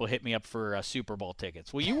when people hit me up for Super Bowl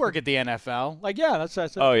tickets. Well, you work at the NFL. Like, yeah, that's.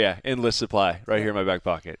 Oh yeah, endless supply right here in my back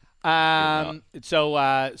pocket.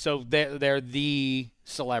 So they're the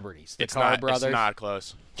celebrities. The Carr brothers. It's not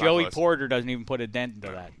close. Joey Porter doesn't even put a dent into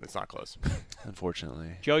that. It's not close.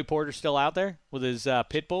 Unfortunately. Joey Porter's still out there with his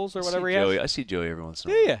pit bulls or whatever he has? I see Joey every once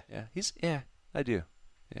in a while. Yeah. I do.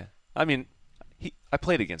 Yeah. I mean, I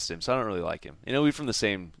played against him, so I don't really like him. We're from the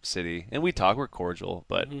same city, and we talk. We're cordial,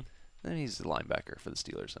 but he's the linebacker for the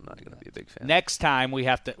Steelers. I'm not going to be a big fan. Next time,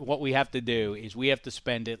 what we have to do is we have to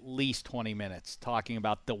spend at least 20 minutes talking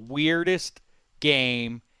about the weirdest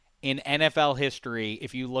game in NFL history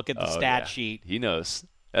if you look at the stat sheet. He knows.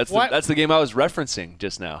 That's the game I was referencing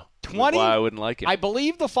just now. 20. Why I wouldn't like it. I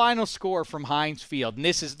believe the final score from Heinz Field, and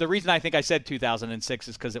this is the reason I think I said 2006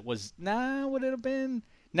 is because it was, would it have been?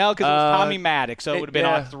 No, because it was Tommy Maddox, so it would have been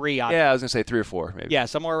on 3. Yeah, I was going to say 3 or 4 maybe. Yeah,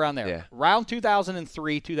 somewhere around there. Yeah. Around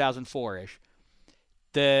 2003, 2004-ish.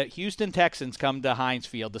 The Houston Texans come to Heinz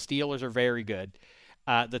Field. The Steelers are very good.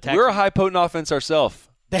 The Texans, We're a high-potent offense ourselves.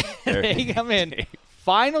 they come in.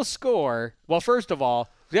 Final score. Well, first of all,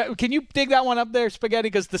 can you dig that one up there, Spaghetti?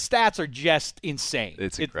 Because the stats are just insane.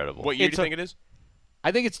 It's incredible. What year do you think it is?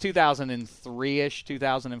 I think it's 2003-ish,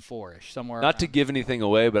 2004-ish, somewhere. Not to give anything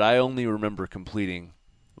away, but I only remember completing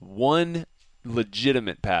one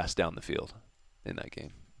legitimate pass down the field in that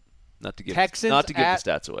game. Not to give the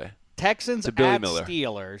stats away. Texans to Billy at Miller.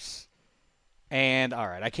 Steelers. And, all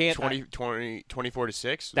right, I can't.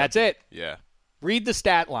 24-6? That's it. Yeah. Read the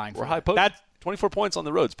stat line. We're high potent. 24 points on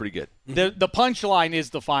the road is pretty good. The punchline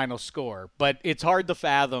is the final score, but it's hard to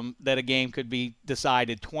fathom that a game could be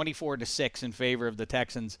decided 24-6 in favor of the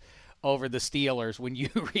Texans over the Steelers when you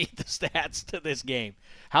read the stats to this game.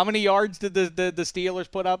 How many yards did the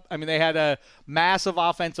Steelers put up? I mean, they had a massive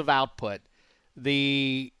offensive output.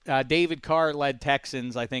 The David Carr-led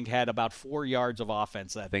Texans, I think, had about 4 yards of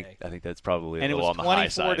offense that day. I think that's probably and a little on the high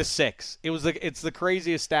side. And it was 24-6. It's the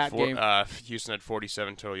craziest stat game. Houston had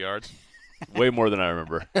 47 total yards. Way more than I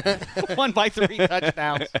remember. Won by 3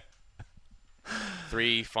 touchdowns.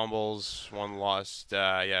 3 fumbles, 1 lost.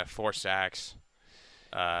 4 sacks.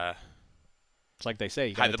 It's like they say.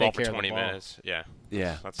 You had the ball for care 20 of the ball. minutes. Yeah.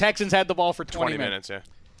 Yeah. Texans had the ball for 20 minutes. Yeah.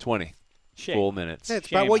 20. Shame. Full minutes. Yeah, it's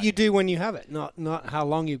about what you do when you have it, not how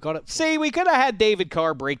long you've got it for. See, we could have had David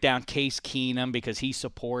Carr break down Case Keenum because he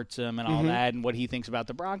supports him and all that, and what he thinks about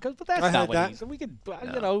the Broncos. But that's not what he's. We could,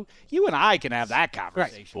 you and I can have that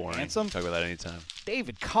conversation. Boring. Handsome. Talk about that anytime.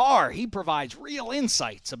 David Carr, he provides real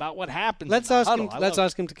insights about what happens. Let's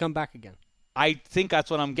ask him to come back again. I think that's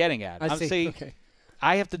what I'm getting at. I see. Okay.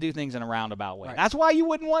 I have to do things in a roundabout way. Right. That's why you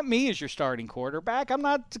wouldn't want me as your starting quarterback. I'm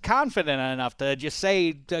not confident enough to just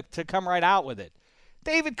say to come right out with it.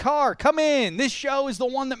 David Carr, come in. This show is the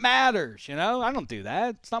one that matters. I don't do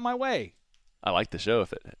that. It's not my way. I like the show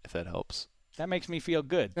if that helps. That makes me feel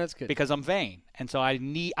good. That's good because I'm vain, and so I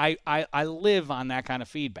live on that kind of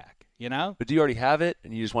feedback. But do you already have it,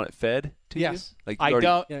 and you just want it fed to you? Yes. I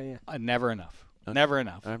don't. Yeah. Never enough. Okay. Never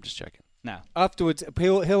enough. I'm just checking. No. Afterwards,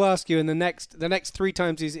 he'll ask you in the next 3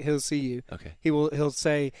 times he'll see you. Okay. He'll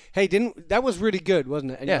say, "Hey, that was really good,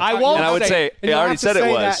 wasn't it?" And yeah. I won't. And I would say, I already said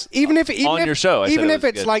it was. Even if on your show, even if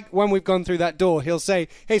it's good. like when we've gone through that door, he'll say,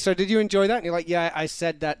 "Hey, so did you enjoy that?" And you're like, "Yeah, I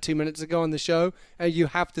said that 2 minutes ago on the show." And you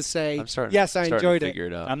have to say, "Yes, I enjoyed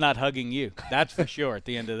it." I'm not hugging you. That's for sure. At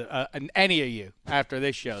the end of any of you after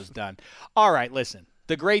this show's done. All right, listen.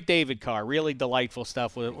 The great David Carr, really delightful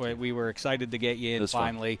stuff. We were excited to get you in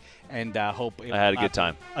finally, and hope I had a good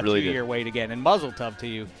time. A really 2-year wait again, and muzzle tov to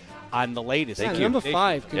you on the latest. Thank you. Number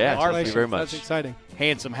 5. Congratulations. Thank you very much. That's exciting.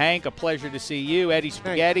 Handsome Hank, a pleasure to see you. Eddie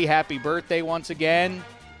Spaghetti, happy birthday once again.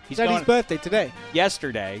 It's Eddie's birthday today.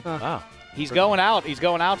 Yesterday. Wow. He's going out. He's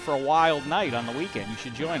going out for a wild night on the weekend. You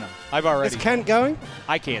should join him. I've already. Is Kent going?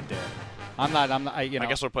 I can't do it. I'm not. I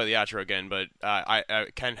guess we'll play the outro again, but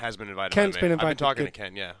Ken has been invited. Ken's been invited. I've been talking to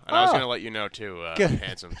Ken, yeah. And I was going to let you know, too,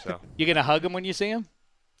 Handsome. So you going to hug him when you see him?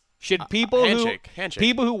 Should people handshake.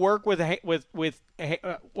 People who work with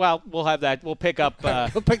well, we'll have that. We'll pick up.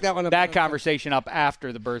 We'll pick that one up. That conversation up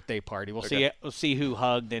after the birthday party. We'll see who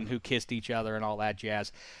hugged and who kissed each other and all that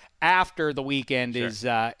jazz. After the weekend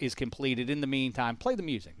is completed. In the meantime, play the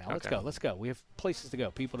music now. Let's go. We have places to go,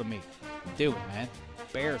 people to meet. Do it, man.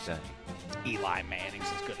 Bears. Eli Manning's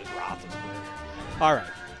as good as Roethlisberger. All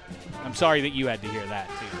right. I'm sorry that you had to hear that,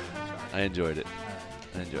 too. I enjoyed it. Right.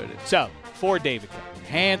 I enjoyed it. So, for David Carr,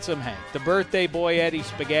 Handsome Hank, the birthday boy, Eddie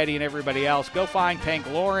Spaghetti, and everybody else, go find Tank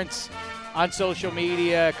Lawrence on social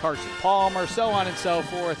media, Carson Palmer, so on and so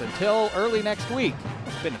forth, until early next week.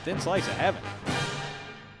 It's been a thin slice of heaven.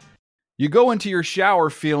 You go into your shower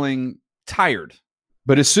feeling tired,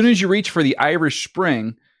 but as soon as you reach for the Irish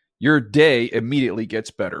Spring, your day immediately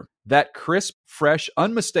gets better. That crisp, fresh,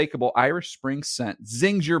 unmistakable Irish Spring scent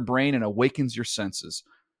zings your brain and awakens your senses.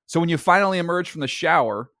 So when you finally emerge from the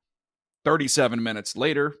shower, 37 minutes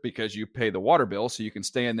later, because you pay the water bill so you can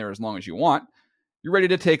stay in there as long as you want, you're ready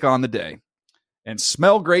to take on the day. And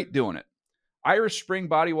smell great doing it. Irish Spring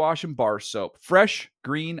Body Wash and Bar Soap. Fresh,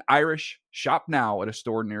 green, Irish. Shop now at a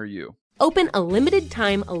store near you. Open a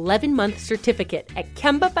limited-time 11-month certificate at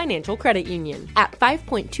Kemba Financial Credit Union. At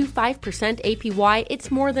 5.25% APY,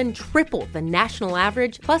 it's more than triple the national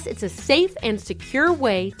average, plus it's a safe and secure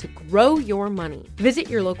way to grow your money.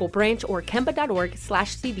 Visit your local branch or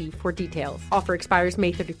kemba.org/cb for details. Offer expires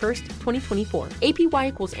May 31st, 2024. APY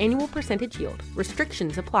equals annual percentage yield.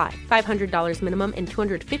 Restrictions apply. $500 minimum and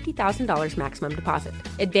 $250,000 maximum deposit.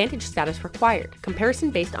 Advantage status required.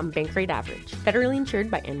 Comparison based on bank rate average. Federally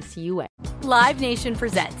insured by NCUA. Live Nation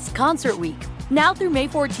presents Concert Week. Now through May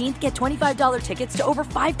 14th, get $25 tickets to over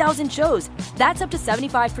 5,000 shows. That's up to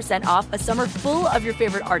 75% off a summer full of your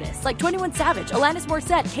favorite artists like 21 Savage, Alanis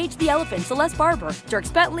Morissette, Cage the Elephant, Celeste Barber,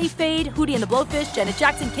 Dierks Bentley, Fade, Hootie and the Blowfish, Janet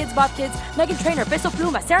Jackson, Kids Bop Kids, Meghan Trainor, Peso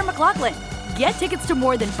Pluma, Sarah McLachlan. Get tickets to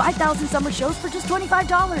more than 5,000 summer shows for just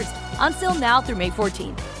 $25. On sale now through May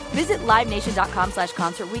 14th. Visit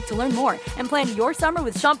LiveNation.com/Concert Week to learn more and plan your summer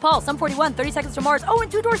with Sean Paul, Sum 41, 30 Seconds to Mars, and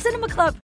Two Door Cinema Club.